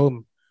 5 at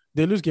home,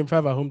 they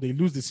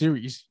lose the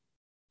series.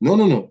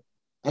 No.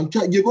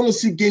 You're going to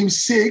see game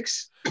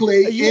 6,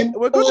 Clay in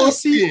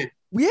Boston.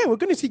 we're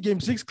going to see Game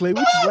 6, Clay,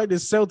 which is why the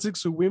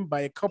Celtics will win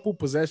by a couple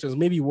possessions,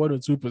 maybe 1 or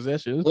 2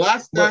 possessions.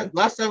 Last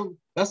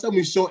time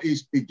we saw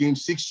a Game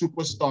 6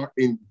 superstar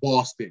in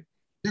Boston.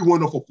 He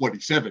went off for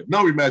 47.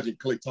 Now imagine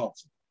Klay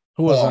Thompson.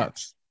 Who was Bars. that?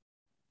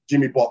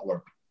 Jimmy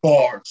Butler.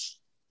 Bars.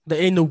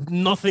 There ain't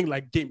nothing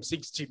like Game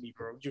 6, Jimmy,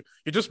 bro. You're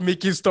just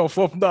making stuff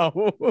up now.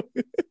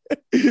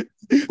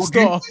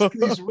 Stop. Game 6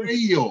 is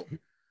real.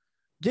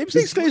 Game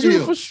 6 Clay is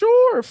real for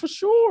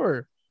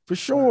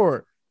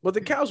sure. But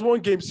the Cavs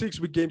won Game 6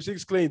 with Game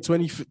 6 Clay in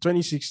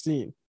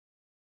 2016.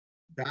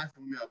 That's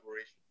only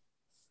aberration.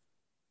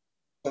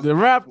 The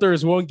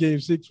Raptors won Game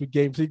 6 with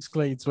Game 6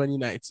 Clay in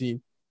 2019.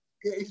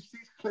 Game 6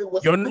 Klay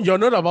was You're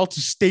not about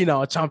to stain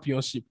our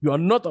championship. You are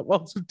not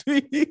about to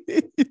do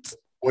it.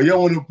 Well, you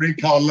don't want to bring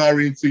Kyle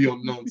Lowry into your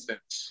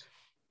nonsense.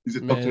 He's a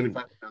top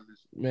 25 transition.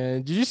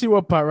 Man, did you see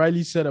what Pat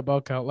Riley said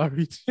about Kyle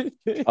Lowry?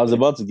 I was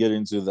about to get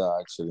into that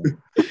actually.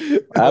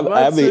 I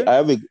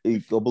have a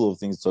couple of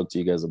things to talk to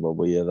you guys about,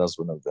 but yeah, that's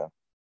one of them.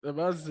 The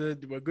man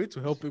said we're going to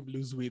help him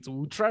lose weight.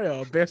 We'll try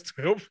our best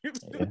to help him.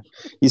 Yeah.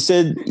 He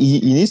said he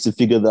needs to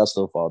figure that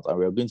stuff out, and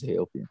we're going to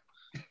help him.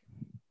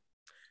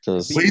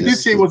 But he did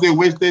say it was a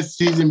wasted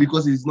season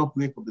because he's not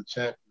playing for the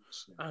championship.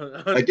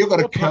 Like, you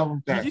gotta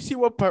count that. Did you see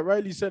what Pat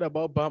Riley said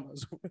about Bam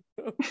as well?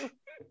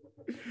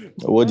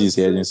 What did you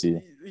say? I didn't see.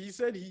 He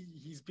said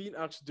he's been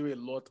asked to do a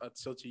lot at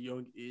such a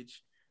young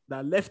age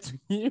that left to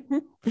him.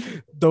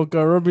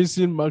 Duncan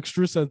Robinson, Max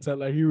Strus, and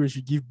Tyler Hero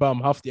should give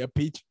Bam half their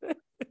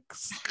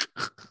paychecks.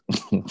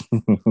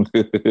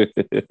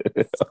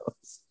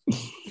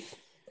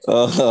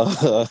 El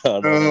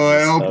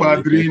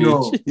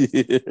Padrino.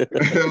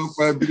 El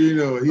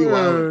Padrino.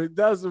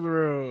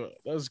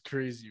 That's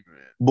crazy,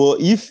 man. But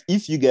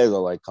if you guys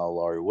are like Kyle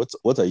Lowry,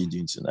 what are you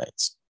doing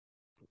tonight?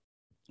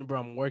 Bro,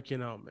 I'm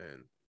working out,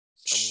 man.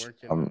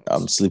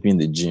 I'm sleeping in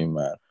the gym,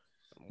 man.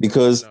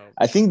 Because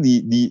I think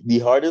the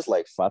hardest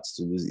like fats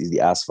to lose is the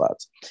ass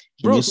fat.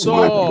 Bro,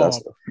 stop.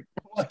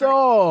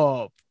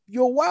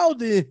 You're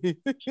wilding.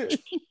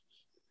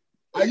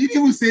 I didn't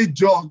even say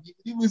jog. You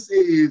didn't even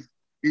say his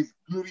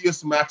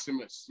gluteus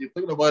maximus. You're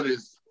talking about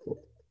his.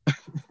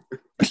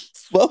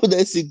 Why would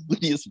I say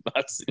gluteus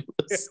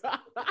maximus?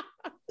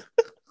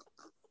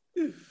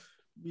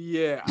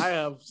 Yeah, I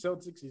have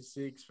Celtics in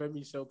 6,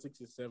 Femi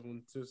Celtics in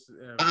 7,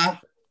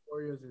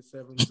 Warriors in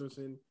 7,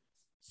 Tosin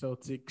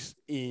Celtics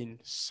in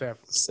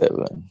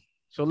 7.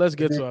 So let's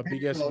get to our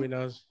biggest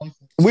winners.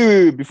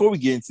 Wait. Before we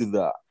get into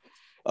that,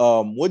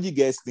 what do you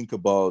guys think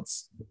about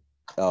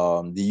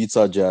the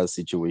Utah Jazz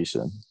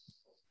situation?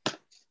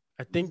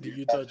 I think the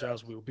Utah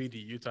Jazz will be the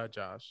Utah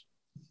Jazz.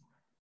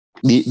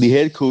 The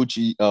head coach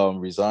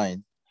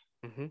resigned.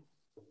 Mm-hmm.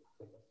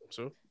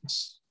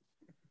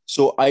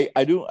 So I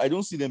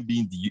don't see them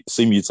being the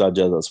same Utah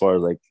Jazz as far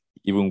as like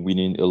even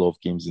winning a lot of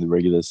games in the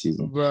regular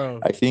season. Bro,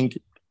 I think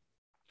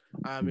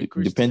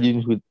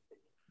depending who.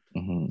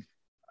 Mm-hmm.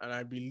 And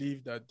I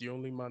believe that the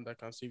only man that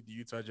can save the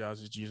Utah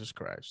Jazz is Jesus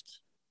Christ.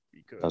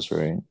 Because that's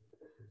right.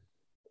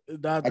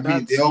 Their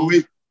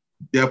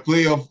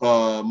playoff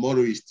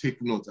motto is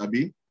take notes,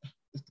 Abi.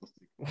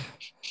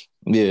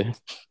 Yeah.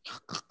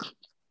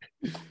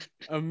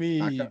 I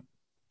mean,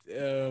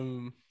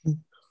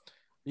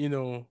 you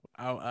know,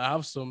 I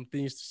have some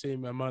things to say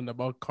in my mind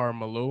about Karl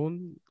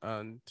Malone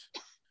and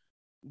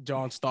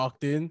John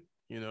Stockton,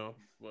 you know,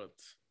 but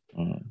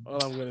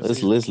all I'm gonna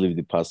say let's leave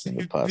the past in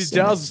the past.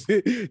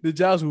 The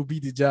Jazz will be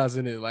the Jazz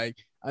in it, like,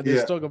 and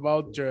there's talk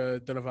about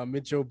Donovan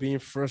Mitchell being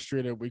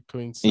frustrated with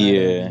Quinn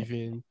Snyder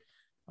leaving.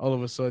 All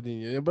of a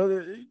sudden,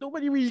 but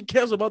nobody really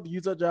cares about the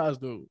Utah Jazz,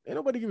 though. Ain't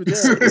nobody give a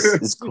damn.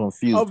 It's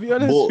confused. I'll be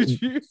honest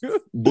with you.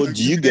 But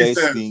do you guys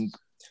think?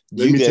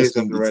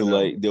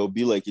 There'll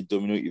be like a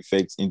domino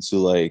effect into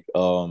like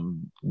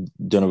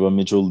Donovan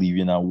Mitchell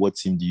leaving, and what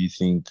team do you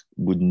think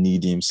would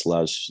need him /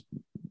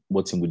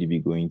 what team would he be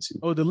going to?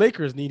 Oh, the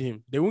Lakers need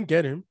him. They won't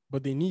get him,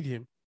 but they need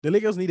him. The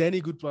Lakers need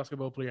any good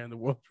basketball player in the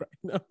world right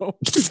now.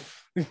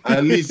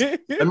 At least,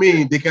 I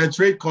mean, they can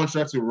trade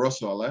contracts with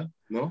Russell, eh?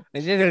 No?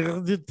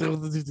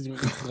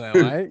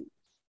 Right?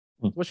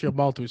 Wash your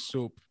mouth with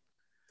soap.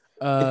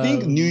 I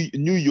think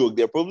New York,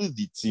 they're probably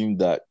the team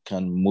that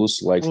can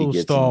most likely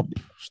get stop, him.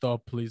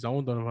 Stop, please. I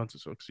want Donovan to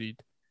succeed.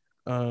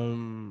 I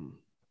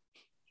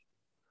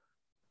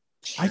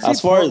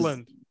as far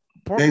Portland.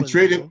 Then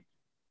trade him.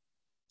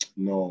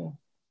 No,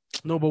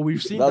 but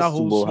we've seen That's that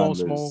whole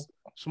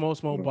small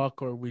Yeah.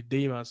 backcourt with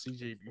Dame and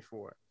CJ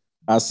before.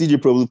 And CJ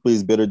probably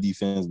plays better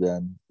defense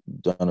than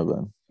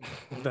Donovan.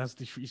 That's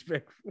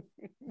disrespectful.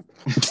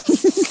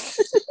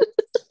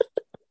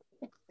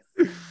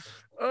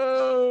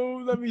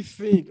 Oh, let me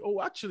think. Oh,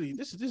 actually,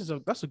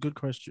 that's a good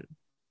question.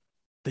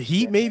 The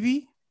Heat,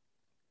 maybe.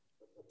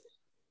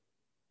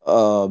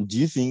 Do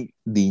you think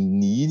they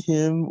need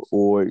him,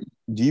 or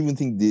do you even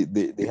think they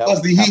have?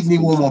 Because the Heat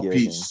need one more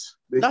piece.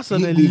 That's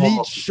an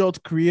elite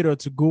shot creator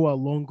to go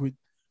along with.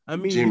 I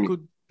mean, Jimmy.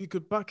 you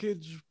could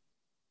package.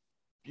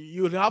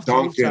 You'd have to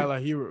move Tyler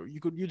Hero.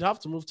 You'd have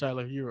to move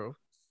Tyler Hero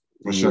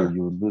For sure.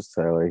 You would lose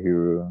Tyler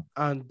Hero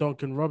and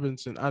Duncan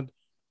Robinson and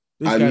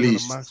this At guy on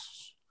least. the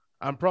max.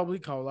 And probably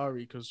Kyle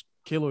Lowry because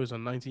Kilo is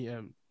on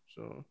 90M.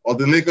 So, Or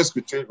the Lakers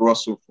could trade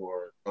Russell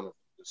for Donovan.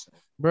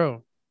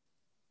 bro,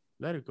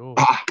 let it go.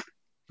 Ah,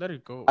 Let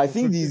it go. I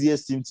think the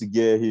easiest team to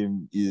get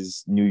him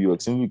is New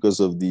York, simply because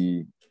of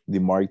the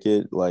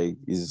market, like,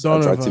 is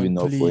attractive Donovan,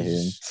 enough for him.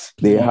 please.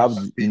 They have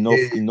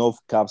Behave. enough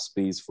cap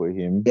space for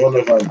him,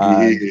 Donovan,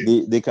 and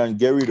behave. they can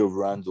get rid of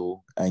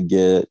Randall and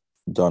get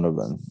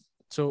Donovan.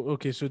 So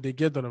they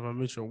get Donovan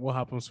Mitchell. What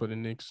happens for the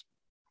Knicks?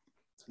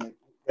 Like,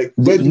 They,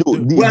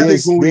 where are they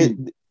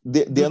going?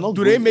 they are not.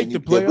 Do they going make the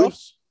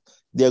playoffs?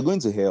 They are going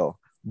to hell,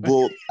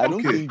 but I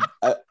don't Okay. think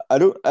I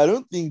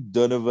don't think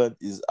Donovan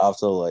is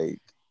after, like,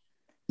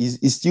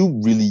 he's still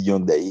really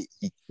young that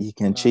he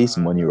can chase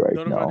money right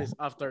Donovan now. is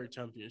after a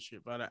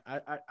championship, and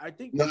I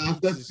think No, the Heat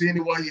after is, seeing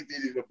what he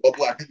did in the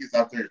bubble, I think it's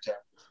after a champ.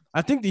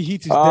 I think the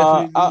Heat is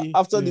definitely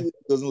After yeah. the way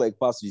he doesn't like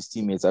pass to his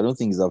teammates, I don't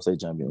think he's after a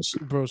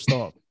championship. Bro,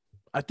 stop.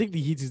 I think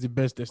the Heat is the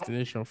best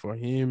destination for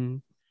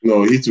him.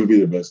 No, he will be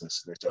the best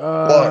destination.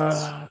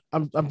 But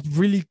I'm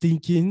really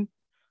thinking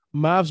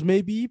Mavs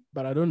maybe,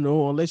 but I don't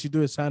know unless you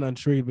do a sign and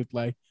trade with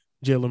like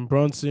Jalen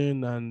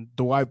Brunson and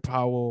Dwight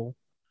Powell,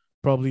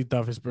 probably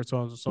Davis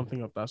Bertans or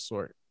something of that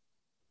sort.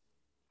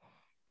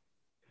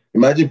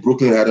 imagine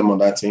Brooklyn had him on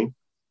that team.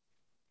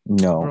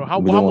 No, Bro, how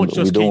much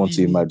does we don't KD want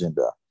to need? imagine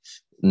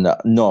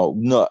that.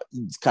 No.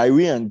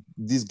 Kyrie and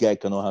this guy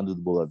cannot handle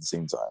the ball at the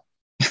same time.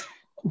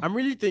 I'm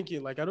really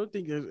thinking, like, I don't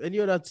think there's any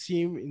other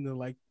team in the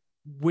like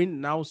win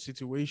now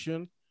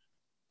situation.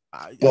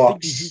 I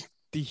think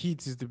the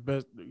Heat is the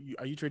best.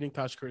 Are you trading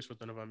Cash Chris for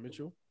Donovan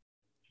Mitchell?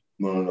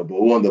 No. But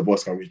who on the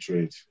Bucks can we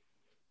trade?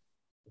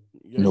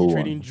 Are No you one.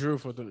 trading Drew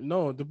for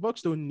the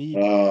Bucks don't need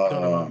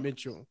Donovan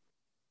Mitchell.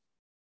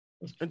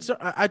 And so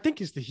I think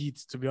it's the Heat,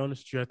 to be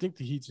honest with you. I think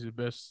the Heat is the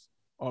best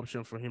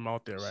option for him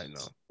out there right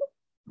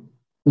now.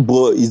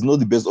 But it's not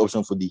the best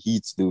option for the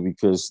Heat, though,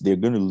 because they're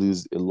going to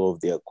lose a lot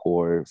of their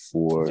core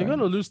for They're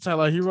gonna lose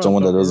Tyler Hero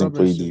someone and that Duncan doesn't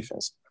play Robinson.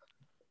 defense.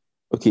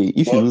 Okay,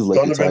 if you lose like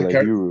a Donovan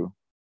Tyler Hero,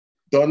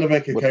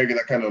 Donovan can But- carry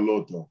that kind of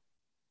load, though.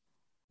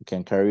 you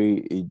can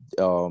carry a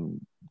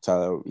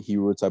Tyler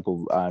Hero type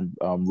of and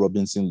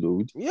Robinson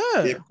load.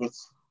 Yeah.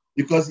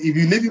 Because if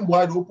you leave him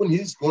wide open,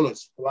 he's gonna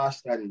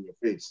splash that in your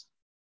face,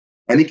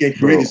 and he can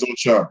create Bro. his own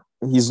shot.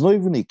 He's not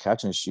even a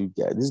catch and shoot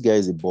guy. This guy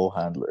is a ball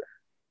handler.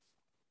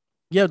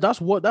 Yeah, that's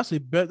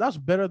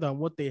better than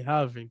what they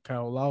have in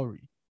Kyle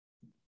Lowry.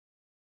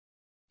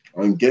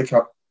 And get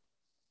cap,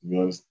 to be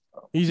honest.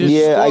 He's a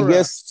Yeah, scorer. I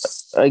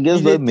guess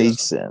He's that a-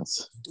 makes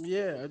sense.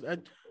 Yeah,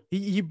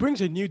 he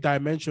brings a new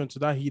dimension to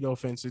that Heat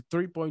offense. A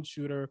 3-point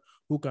shooter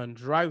who can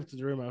drive to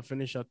the rim and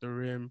finish at the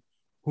rim.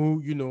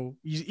 Who, you know,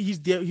 he's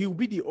there. He'll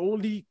be the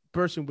only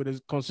person with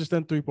a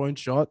consistent 3-point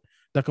shot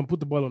that can put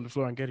the ball on the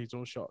floor and get his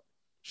own shot.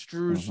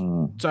 Struz,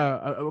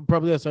 Mhm.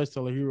 probably aside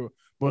Tyler Hero,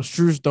 but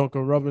Struz,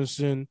 Duncan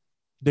Robinson,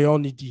 they all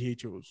need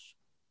DHOs.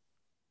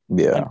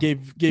 Yeah. And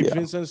Gabe Yeah.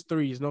 Vincent's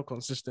 3 is not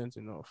consistent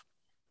enough.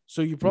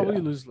 So you probably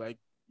lose, like,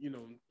 you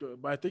know,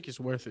 but I think it's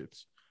worth it.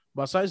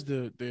 Besides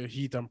the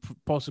Heat and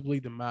possibly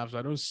the Mavs,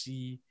 I don't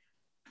see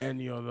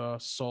any other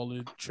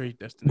solid trade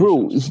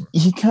Bro, destinations.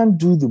 he can't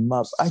do the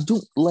maps. I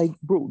don't like,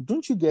 bro.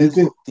 Don't you guys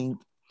can- think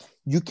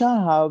you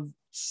can't have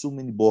so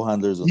many ball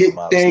handlers on Yeah, the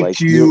maps? thank Like,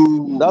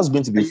 you. that's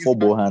going to be You 4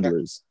 ball can't-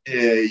 handlers.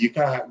 Yeah, you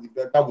can't have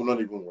that. That will not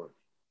even work.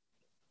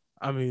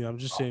 I mean, I'm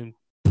just saying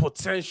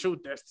potential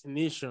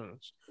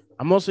destinations.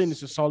 I'm not saying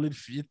it's a solid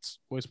fit,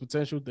 but it's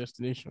potential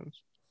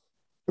destinations.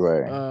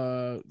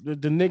 Right.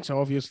 The Knicks are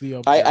obviously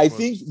up. I there, but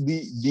think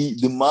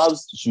the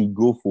Mavs should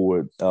go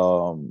for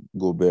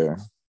Gobert.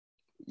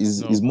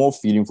 Is more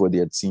feeding for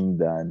their team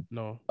than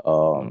no.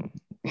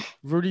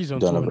 Rudy's on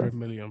Donovan. 200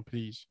 million,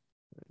 please.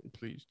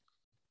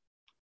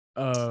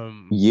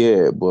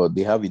 Yeah, but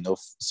they have enough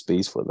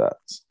space for that.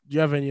 Do you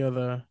have any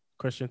other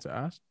question to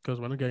ask? Because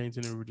we're not getting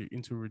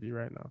into Rudy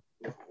right now.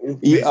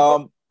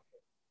 Yeah,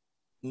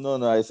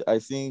 no, I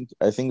think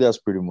that's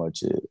pretty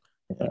much it.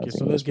 Yeah, Okay,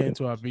 so let's get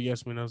into our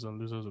biggest winners and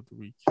losers of the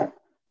week.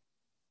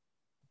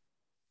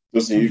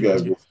 Listen, you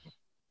guys go.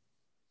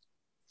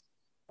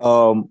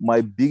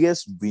 My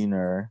biggest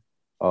winner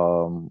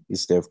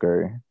is Steph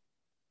Curry.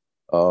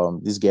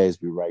 This guy is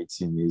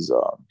rewriting his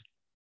already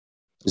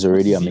What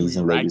is he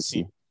amazing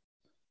legacy.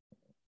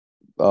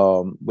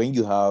 When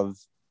you have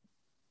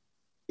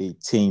a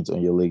taint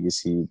on your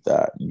legacy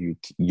that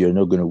you're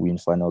not going to win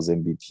Finals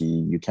MVP,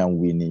 you can't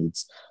win it,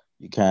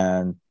 you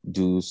can't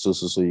do so,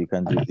 you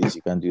can't do this,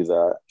 you can't do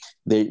that.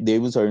 They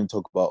even starting to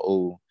talk about,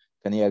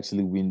 can he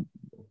actually win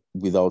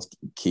without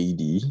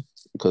KD?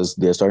 Because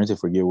they're starting to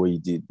forget what he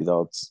did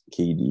without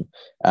KD,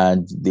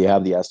 and they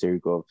have the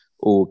asterisk of,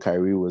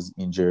 Kyrie was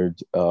injured,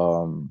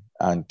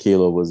 and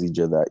Caleb was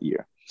injured that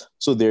year.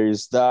 So there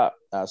is that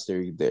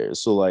asterisk there.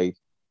 So, like,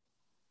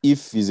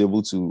 if he's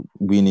able to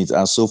win it,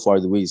 and so far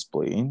the way he's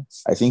playing,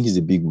 I think it's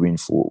a big win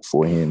for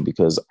him,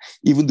 because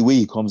even the way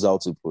he comes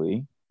out to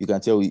play, you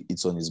can tell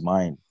it's on his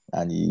mind,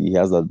 and he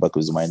has that back of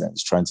his mind, and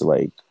he's trying to,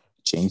 like,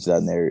 change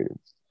that narrative.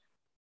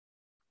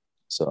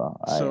 So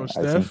I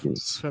Steph, think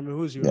it's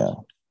who's yours? yeah.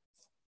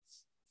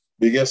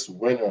 Biggest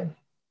winner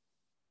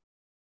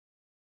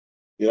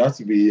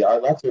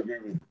I'd have to agree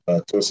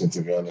with Tosin,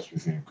 to be honest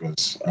with you,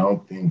 because I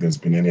don't think there's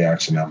been any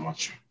action that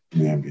much in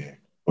the NBA.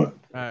 But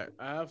I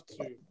have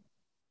to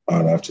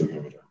I'd have to agree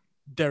with that.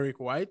 Derek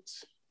White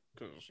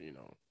because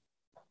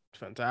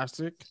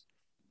fantastic.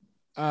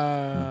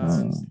 Mhm.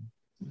 And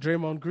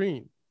Draymond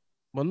Green,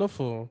 but not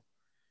for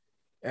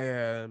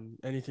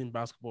anything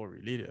basketball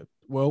related.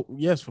 Well,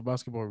 yes, for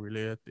basketball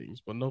related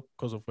things, but not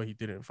because of what he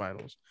did in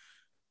finals.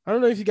 I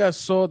don't know if you guys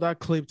saw that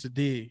clip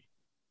today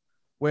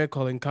where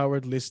Colin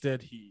Coward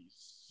listed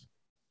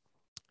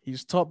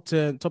his top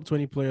 10, top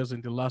 20 players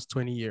in the last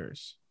 20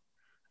 years.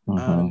 Mhm.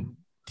 And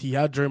he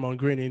had Draymond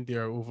Green in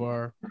there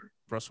over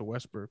Russell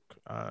Westbrook.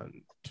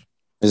 And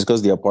It's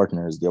because they are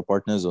partners. They are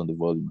partners on the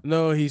volume.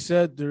 no, he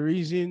said the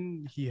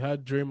reason he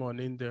had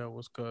Draymond in there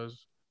was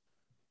because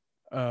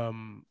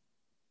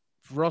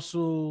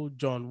Russell,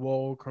 John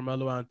Wall,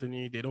 Carmelo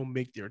Anthony, they don't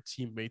make their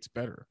teammates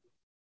better.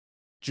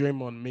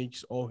 Draymond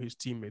makes all his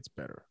teammates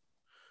better.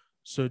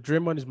 So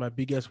Draymond is my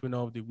biggest winner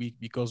of the week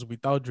because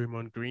without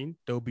Draymond Green,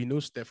 there will be no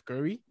Steph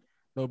Curry,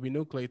 there will be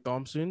no Klay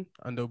Thompson,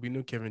 and there will be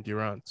no Kevin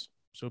Durant.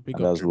 So pick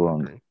And up that's Draymond wrong.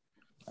 Green.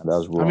 And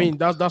that's wrong. I mean,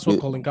 that's what Be-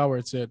 Colin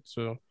Coward said.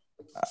 So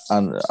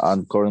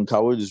and Colin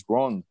Coward is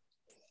wrong.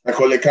 And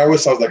Colin Coward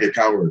sounds like a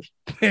coward.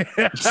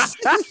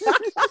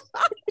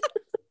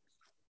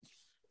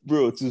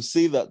 Bro, to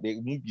say that they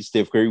won't be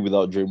Steph Curry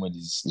without Draymond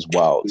is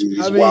wild.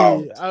 He's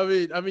wild. I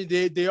mean,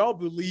 they all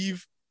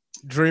believe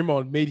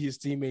Draymond made his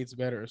teammates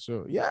better.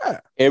 So yeah,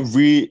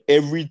 Every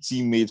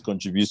teammate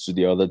contributes to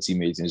the other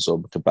teammates in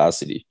some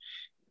capacity.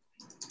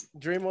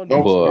 Draymond No,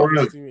 makes all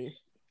but- his teammates.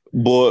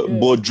 But Yeah.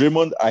 but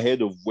Draymond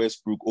ahead of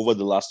Westbrook over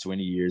the last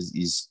 20 years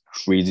is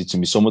crazy to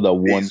me. Someone that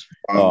won He's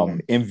wild.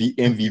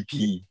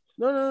 MVP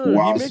No.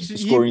 Wow. He makes it.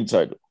 scoring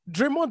title.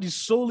 Draymond is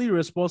solely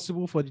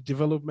responsible for the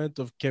development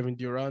of Kevin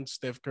Durant,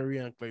 Steph Curry,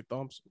 and Klay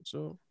Thompson.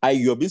 So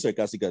You're being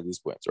sarcastic at this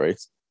point, right?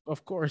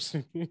 of course,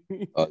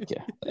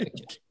 Okay.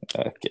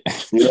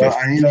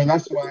 And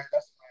that's why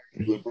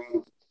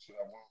LeBron should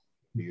have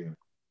won.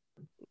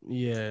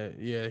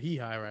 yeah, he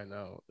high right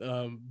now.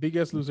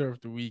 Biggest loser of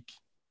the week.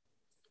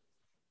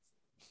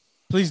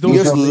 Please don't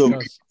Biggest make loser-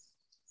 us.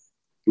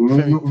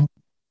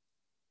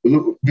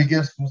 Look,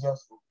 biggest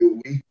losers of the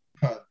week.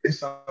 They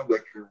sound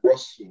like a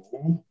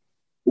Russell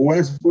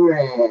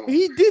Westbrook.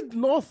 He did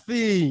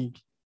nothing.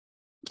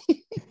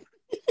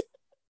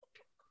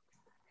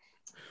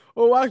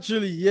 Oh,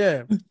 actually,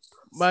 yeah.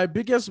 My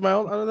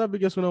another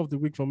biggest winner of the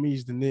week for me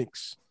is the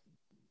Knicks.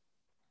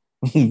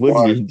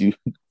 What did he do?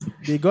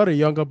 They got a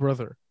younger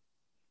brother.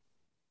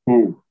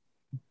 Who?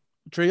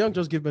 Trae Young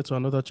just gave birth to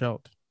another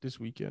child this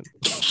weekend.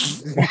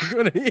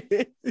 What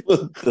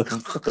the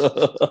fuck?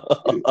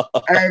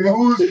 And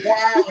who's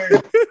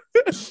wilding?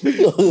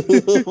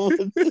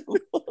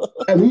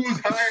 And who's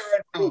high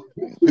right now?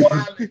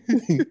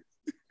 Wilding?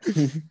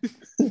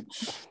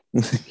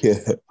 Yeah.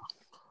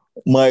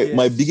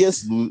 My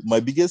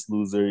biggest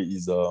loser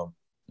is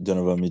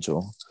Donovan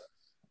Mitchell.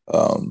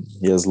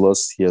 He has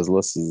lost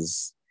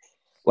his,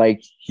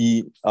 like,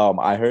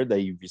 I heard that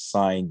he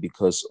resigned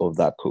because of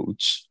that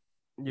coach.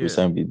 Yeah.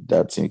 Resigned with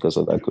that team because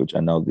of that coach,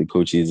 and now the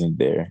coach isn't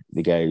there.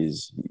 The guy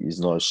is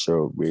not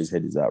sure where his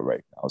head is at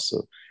right now.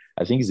 So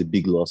I think it's a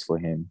big loss for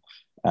him,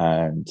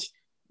 and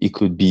it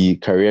could be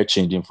career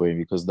changing for him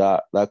because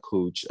that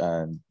coach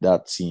and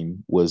that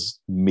team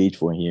was made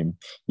for him.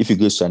 If he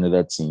goes to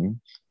another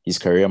team, his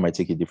career might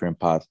take a different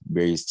path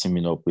where he's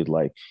teaming up with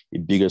like a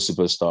bigger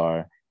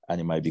superstar and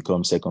he might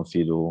become second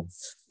fiddle.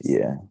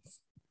 Yeah.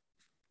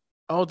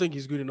 I don't think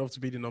he's good enough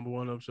to be the number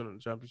one option on the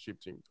championship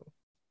team, though.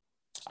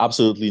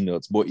 Absolutely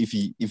not. But if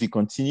he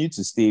continued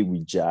to stay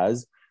with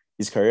Jazz,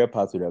 his career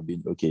path would have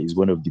been okay. He's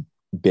one of the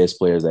best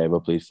players I ever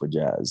played for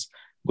Jazz.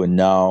 But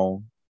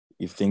now,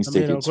 if things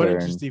take a according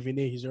turn, to Stephen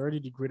A., he's already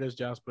the greatest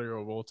Jazz player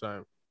of all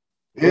time.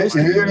 Hey.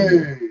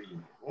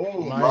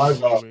 Oh my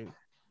God. Mind-blowing.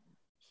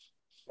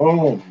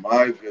 Oh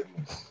my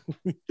goodness.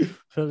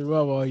 Tell me, what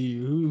about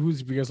you? Who's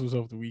the biggest loser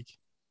of the week?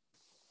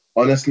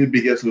 Honestly,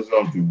 biggest loser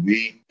of the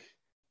week.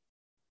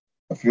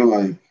 I feel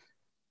like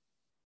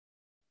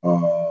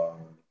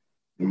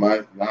it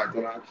might not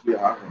gonna actually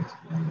happen. To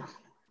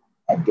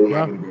be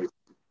honest.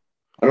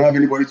 I don't have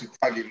anybody to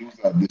tag a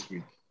loser this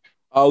week.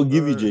 I'll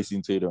give you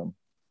Jason Tatum.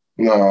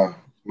 Nah,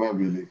 not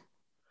really.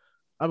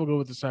 I'm gonna go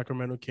with the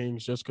Sacramento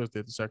Kings just because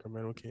they're the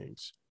Sacramento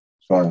Kings.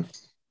 Fine.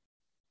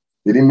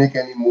 They didn't make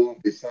any move.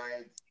 They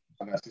signed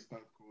an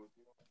assistant coach.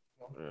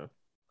 Yeah.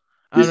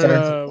 They And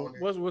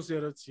signed what's the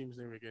other team's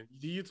name again?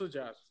 The Utah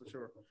Jazz for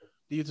sure.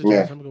 The Utah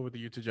Yeah. Jazz. I'm gonna go with the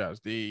Utah Jazz.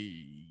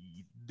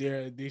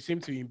 They seem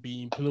to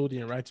be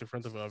imploding right in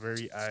front of our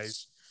very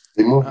eyes.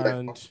 They moved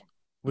And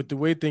with the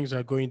way things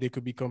are going, they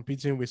could be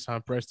competing with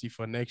Sam Presti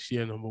for next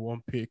year number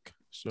one pick.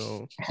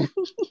 So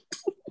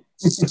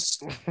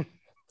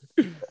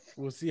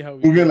we'll see how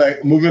we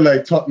moving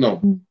like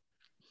Tottenham.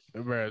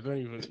 bro,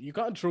 you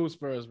can't throw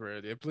Spurs, bro.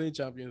 They're playing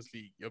Champions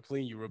League. You're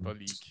playing Europa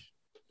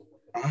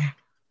League.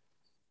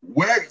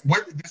 Where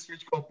did this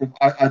switch come from?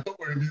 I thought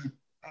we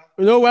were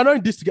No, we're not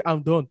in this together.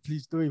 I'm done.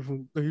 Please don't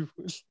even. Can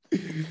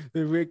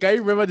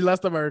you remember the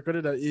last time I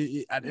recorded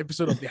an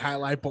episode of the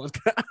Highlight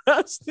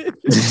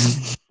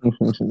Podcast?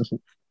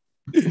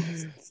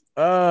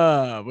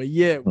 But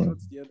yeah, we got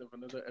to the end of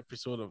another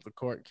episode of the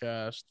Court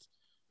Cast.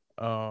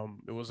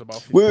 It was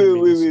about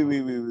 15 minutes.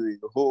 Wait.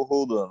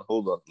 Hold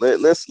on.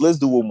 Let's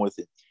do one more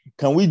thing.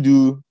 Can we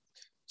do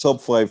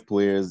top 5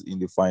 players in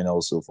the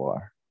final so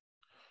far?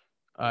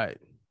 All right.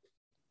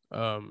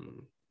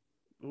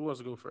 Who wants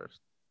to go first?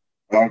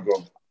 I'll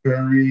go.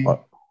 Curry.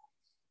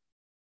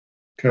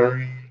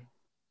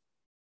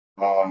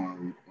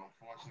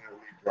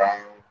 Unfortunately,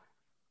 Brown.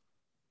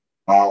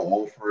 Al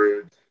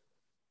Horford.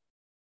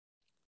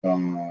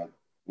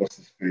 What's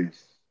his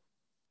face?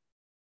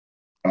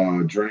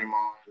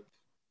 Draymond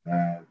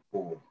and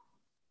Paul.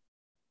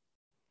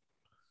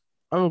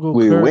 I'm gonna go.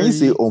 Wait, Curry. when you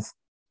say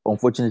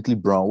unfortunately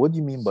Brown, what do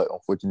you mean by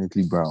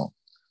unfortunately Brown?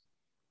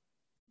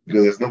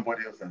 Because there's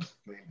nobody else that's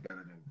playing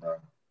better than Brown.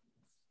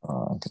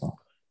 Okay.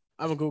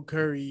 I'm gonna go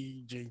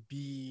Curry,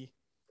 JB,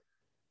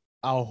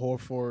 Al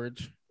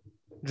Horford,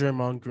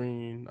 Draymond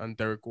Green, and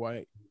Derek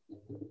White.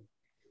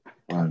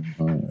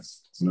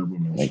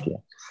 Okay.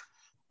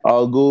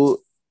 I'll go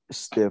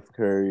Steph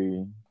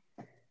Curry,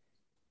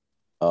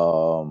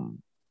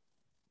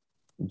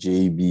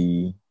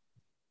 JB,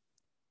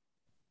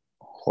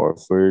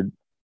 Horford,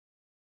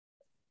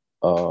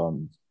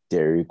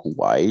 Derek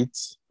White,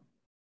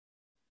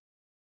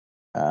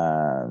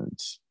 and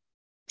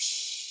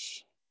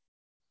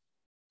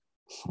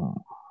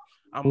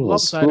I'm Who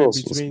else lopsided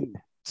was between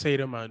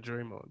Tatum and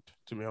Draymond,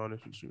 to be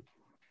honest with you.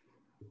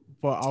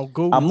 But I'll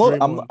go with I'm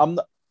Draymond.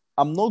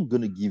 I'm not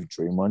gonna give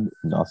Draymond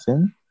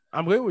nothing.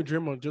 I'm going with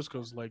Draymond just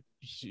because like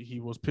he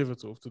was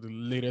pivotal to the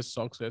latest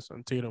success,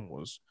 and Tatum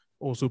was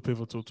also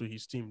pivotal to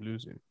his team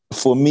losing.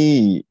 For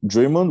me,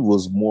 Draymond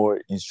was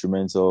more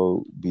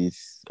instrumental with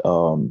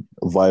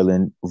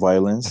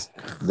violence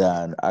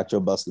than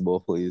actual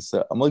basketball players.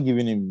 So I'm not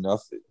giving him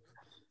nothing.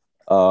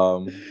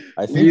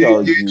 I think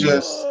I'll give.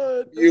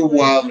 You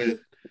wildin'.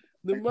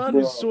 The man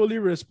is solely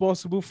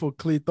responsible for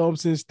Klay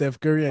Thompson, Steph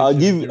Curry, and I'll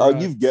Kevin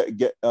give Durant.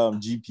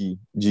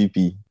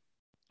 GP.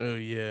 Oh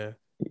yeah.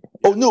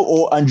 Oh no,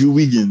 or Andrew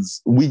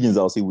Wiggins.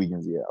 I'll say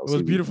Wiggins. Yeah, It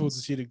was beautiful to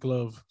see the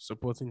glove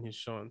supporting his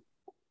son.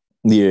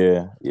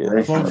 Yeah.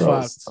 Fun That fact: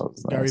 was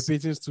Gary nice.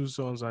 Payton's 2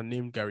 sons are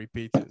named Gary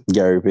Payton.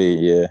 Gary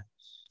Payton, yeah.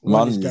 One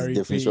Man is is Gary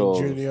definition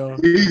Payton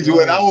of- Jr. He's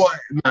doing that one.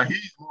 Nah,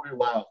 he's moving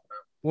wild.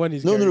 One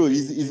is No. Gary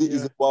Payton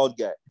He's Jr. a wild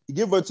guy. He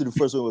gave birth to the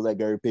first one was like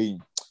Gary Payton.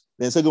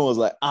 Then the second one was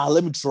like,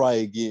 let me try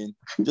again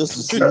just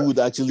to see who would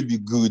actually be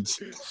good.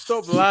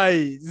 Stop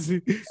lies.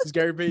 It's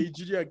Gary Payton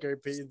Jr. and Gary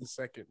Payton the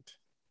second.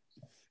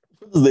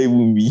 What does that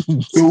even mean?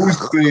 So who's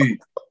playing?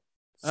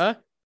 Huh?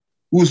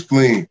 Who's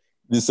playing?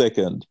 The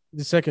second.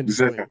 The second. The is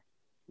second. playing.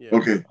 Yeah.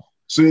 Okay.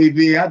 So if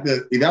he had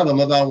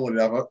another one,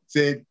 I've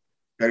said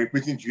Gary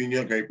Payton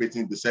Jr., Gary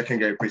Payton the second,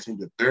 Gary Payton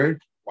the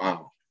third.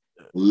 Wow.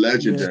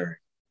 Legendary.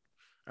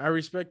 I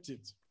respect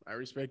it.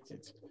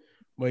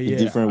 But A yeah,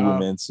 different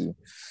women too.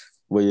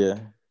 But yeah.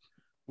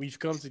 we've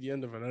come to the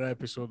end of another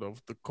episode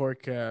of the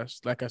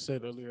Corecast. Like I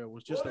said earlier, it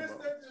was just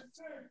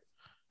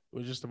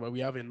about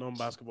we have a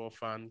non-basketball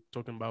fan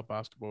talking about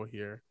basketball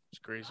here. It's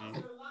crazy.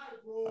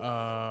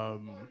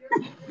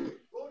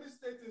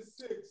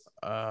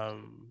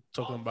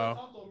 Talking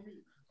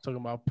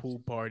about pool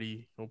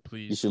party. Oh You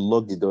please. should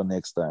lock the door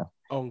next time.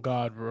 On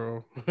God,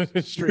 bro.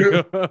 Straight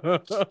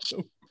up.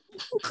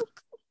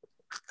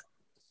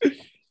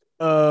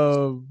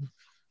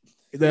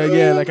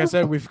 Yeah, like I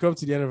said, we've come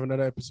to the end of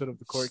another episode of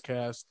the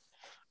Corecast.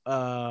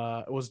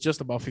 It was just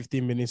about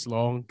 15 minutes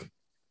long.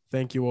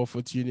 Thank you all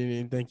for tuning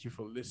in. Thank you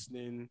for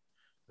listening.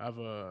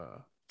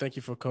 Thank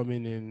you for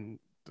coming in,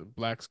 the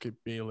Black Skip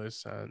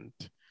Bayless and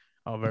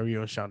our very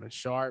own Shannon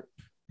Sharp.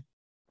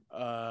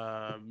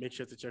 Make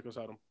sure to check us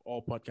out on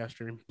all podcast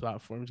streaming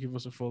platforms. Give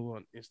us a follow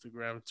on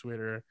Instagram,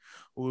 Twitter.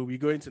 We'll be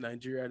going to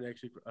Nigeria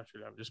next week.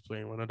 Actually, I'm just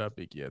playing. We're not that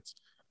big yet.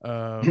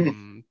 I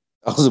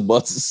was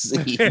about to say.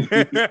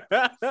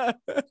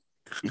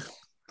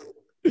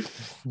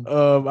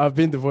 I've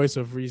been the voice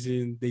of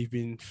reason. They've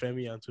been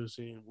Femi and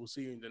Tosin. We'll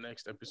see you in the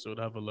next episode.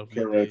 Have a lovely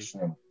day.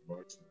 Correction.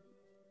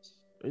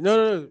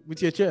 No,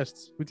 with your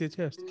chest.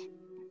 Exactly.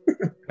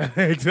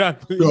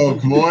 So,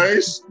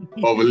 voice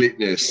of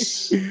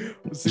eliteness.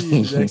 We'll see you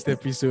in the next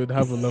episode.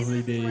 Have a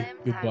lovely day. Slim Time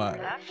Goodbye.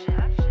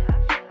 Production.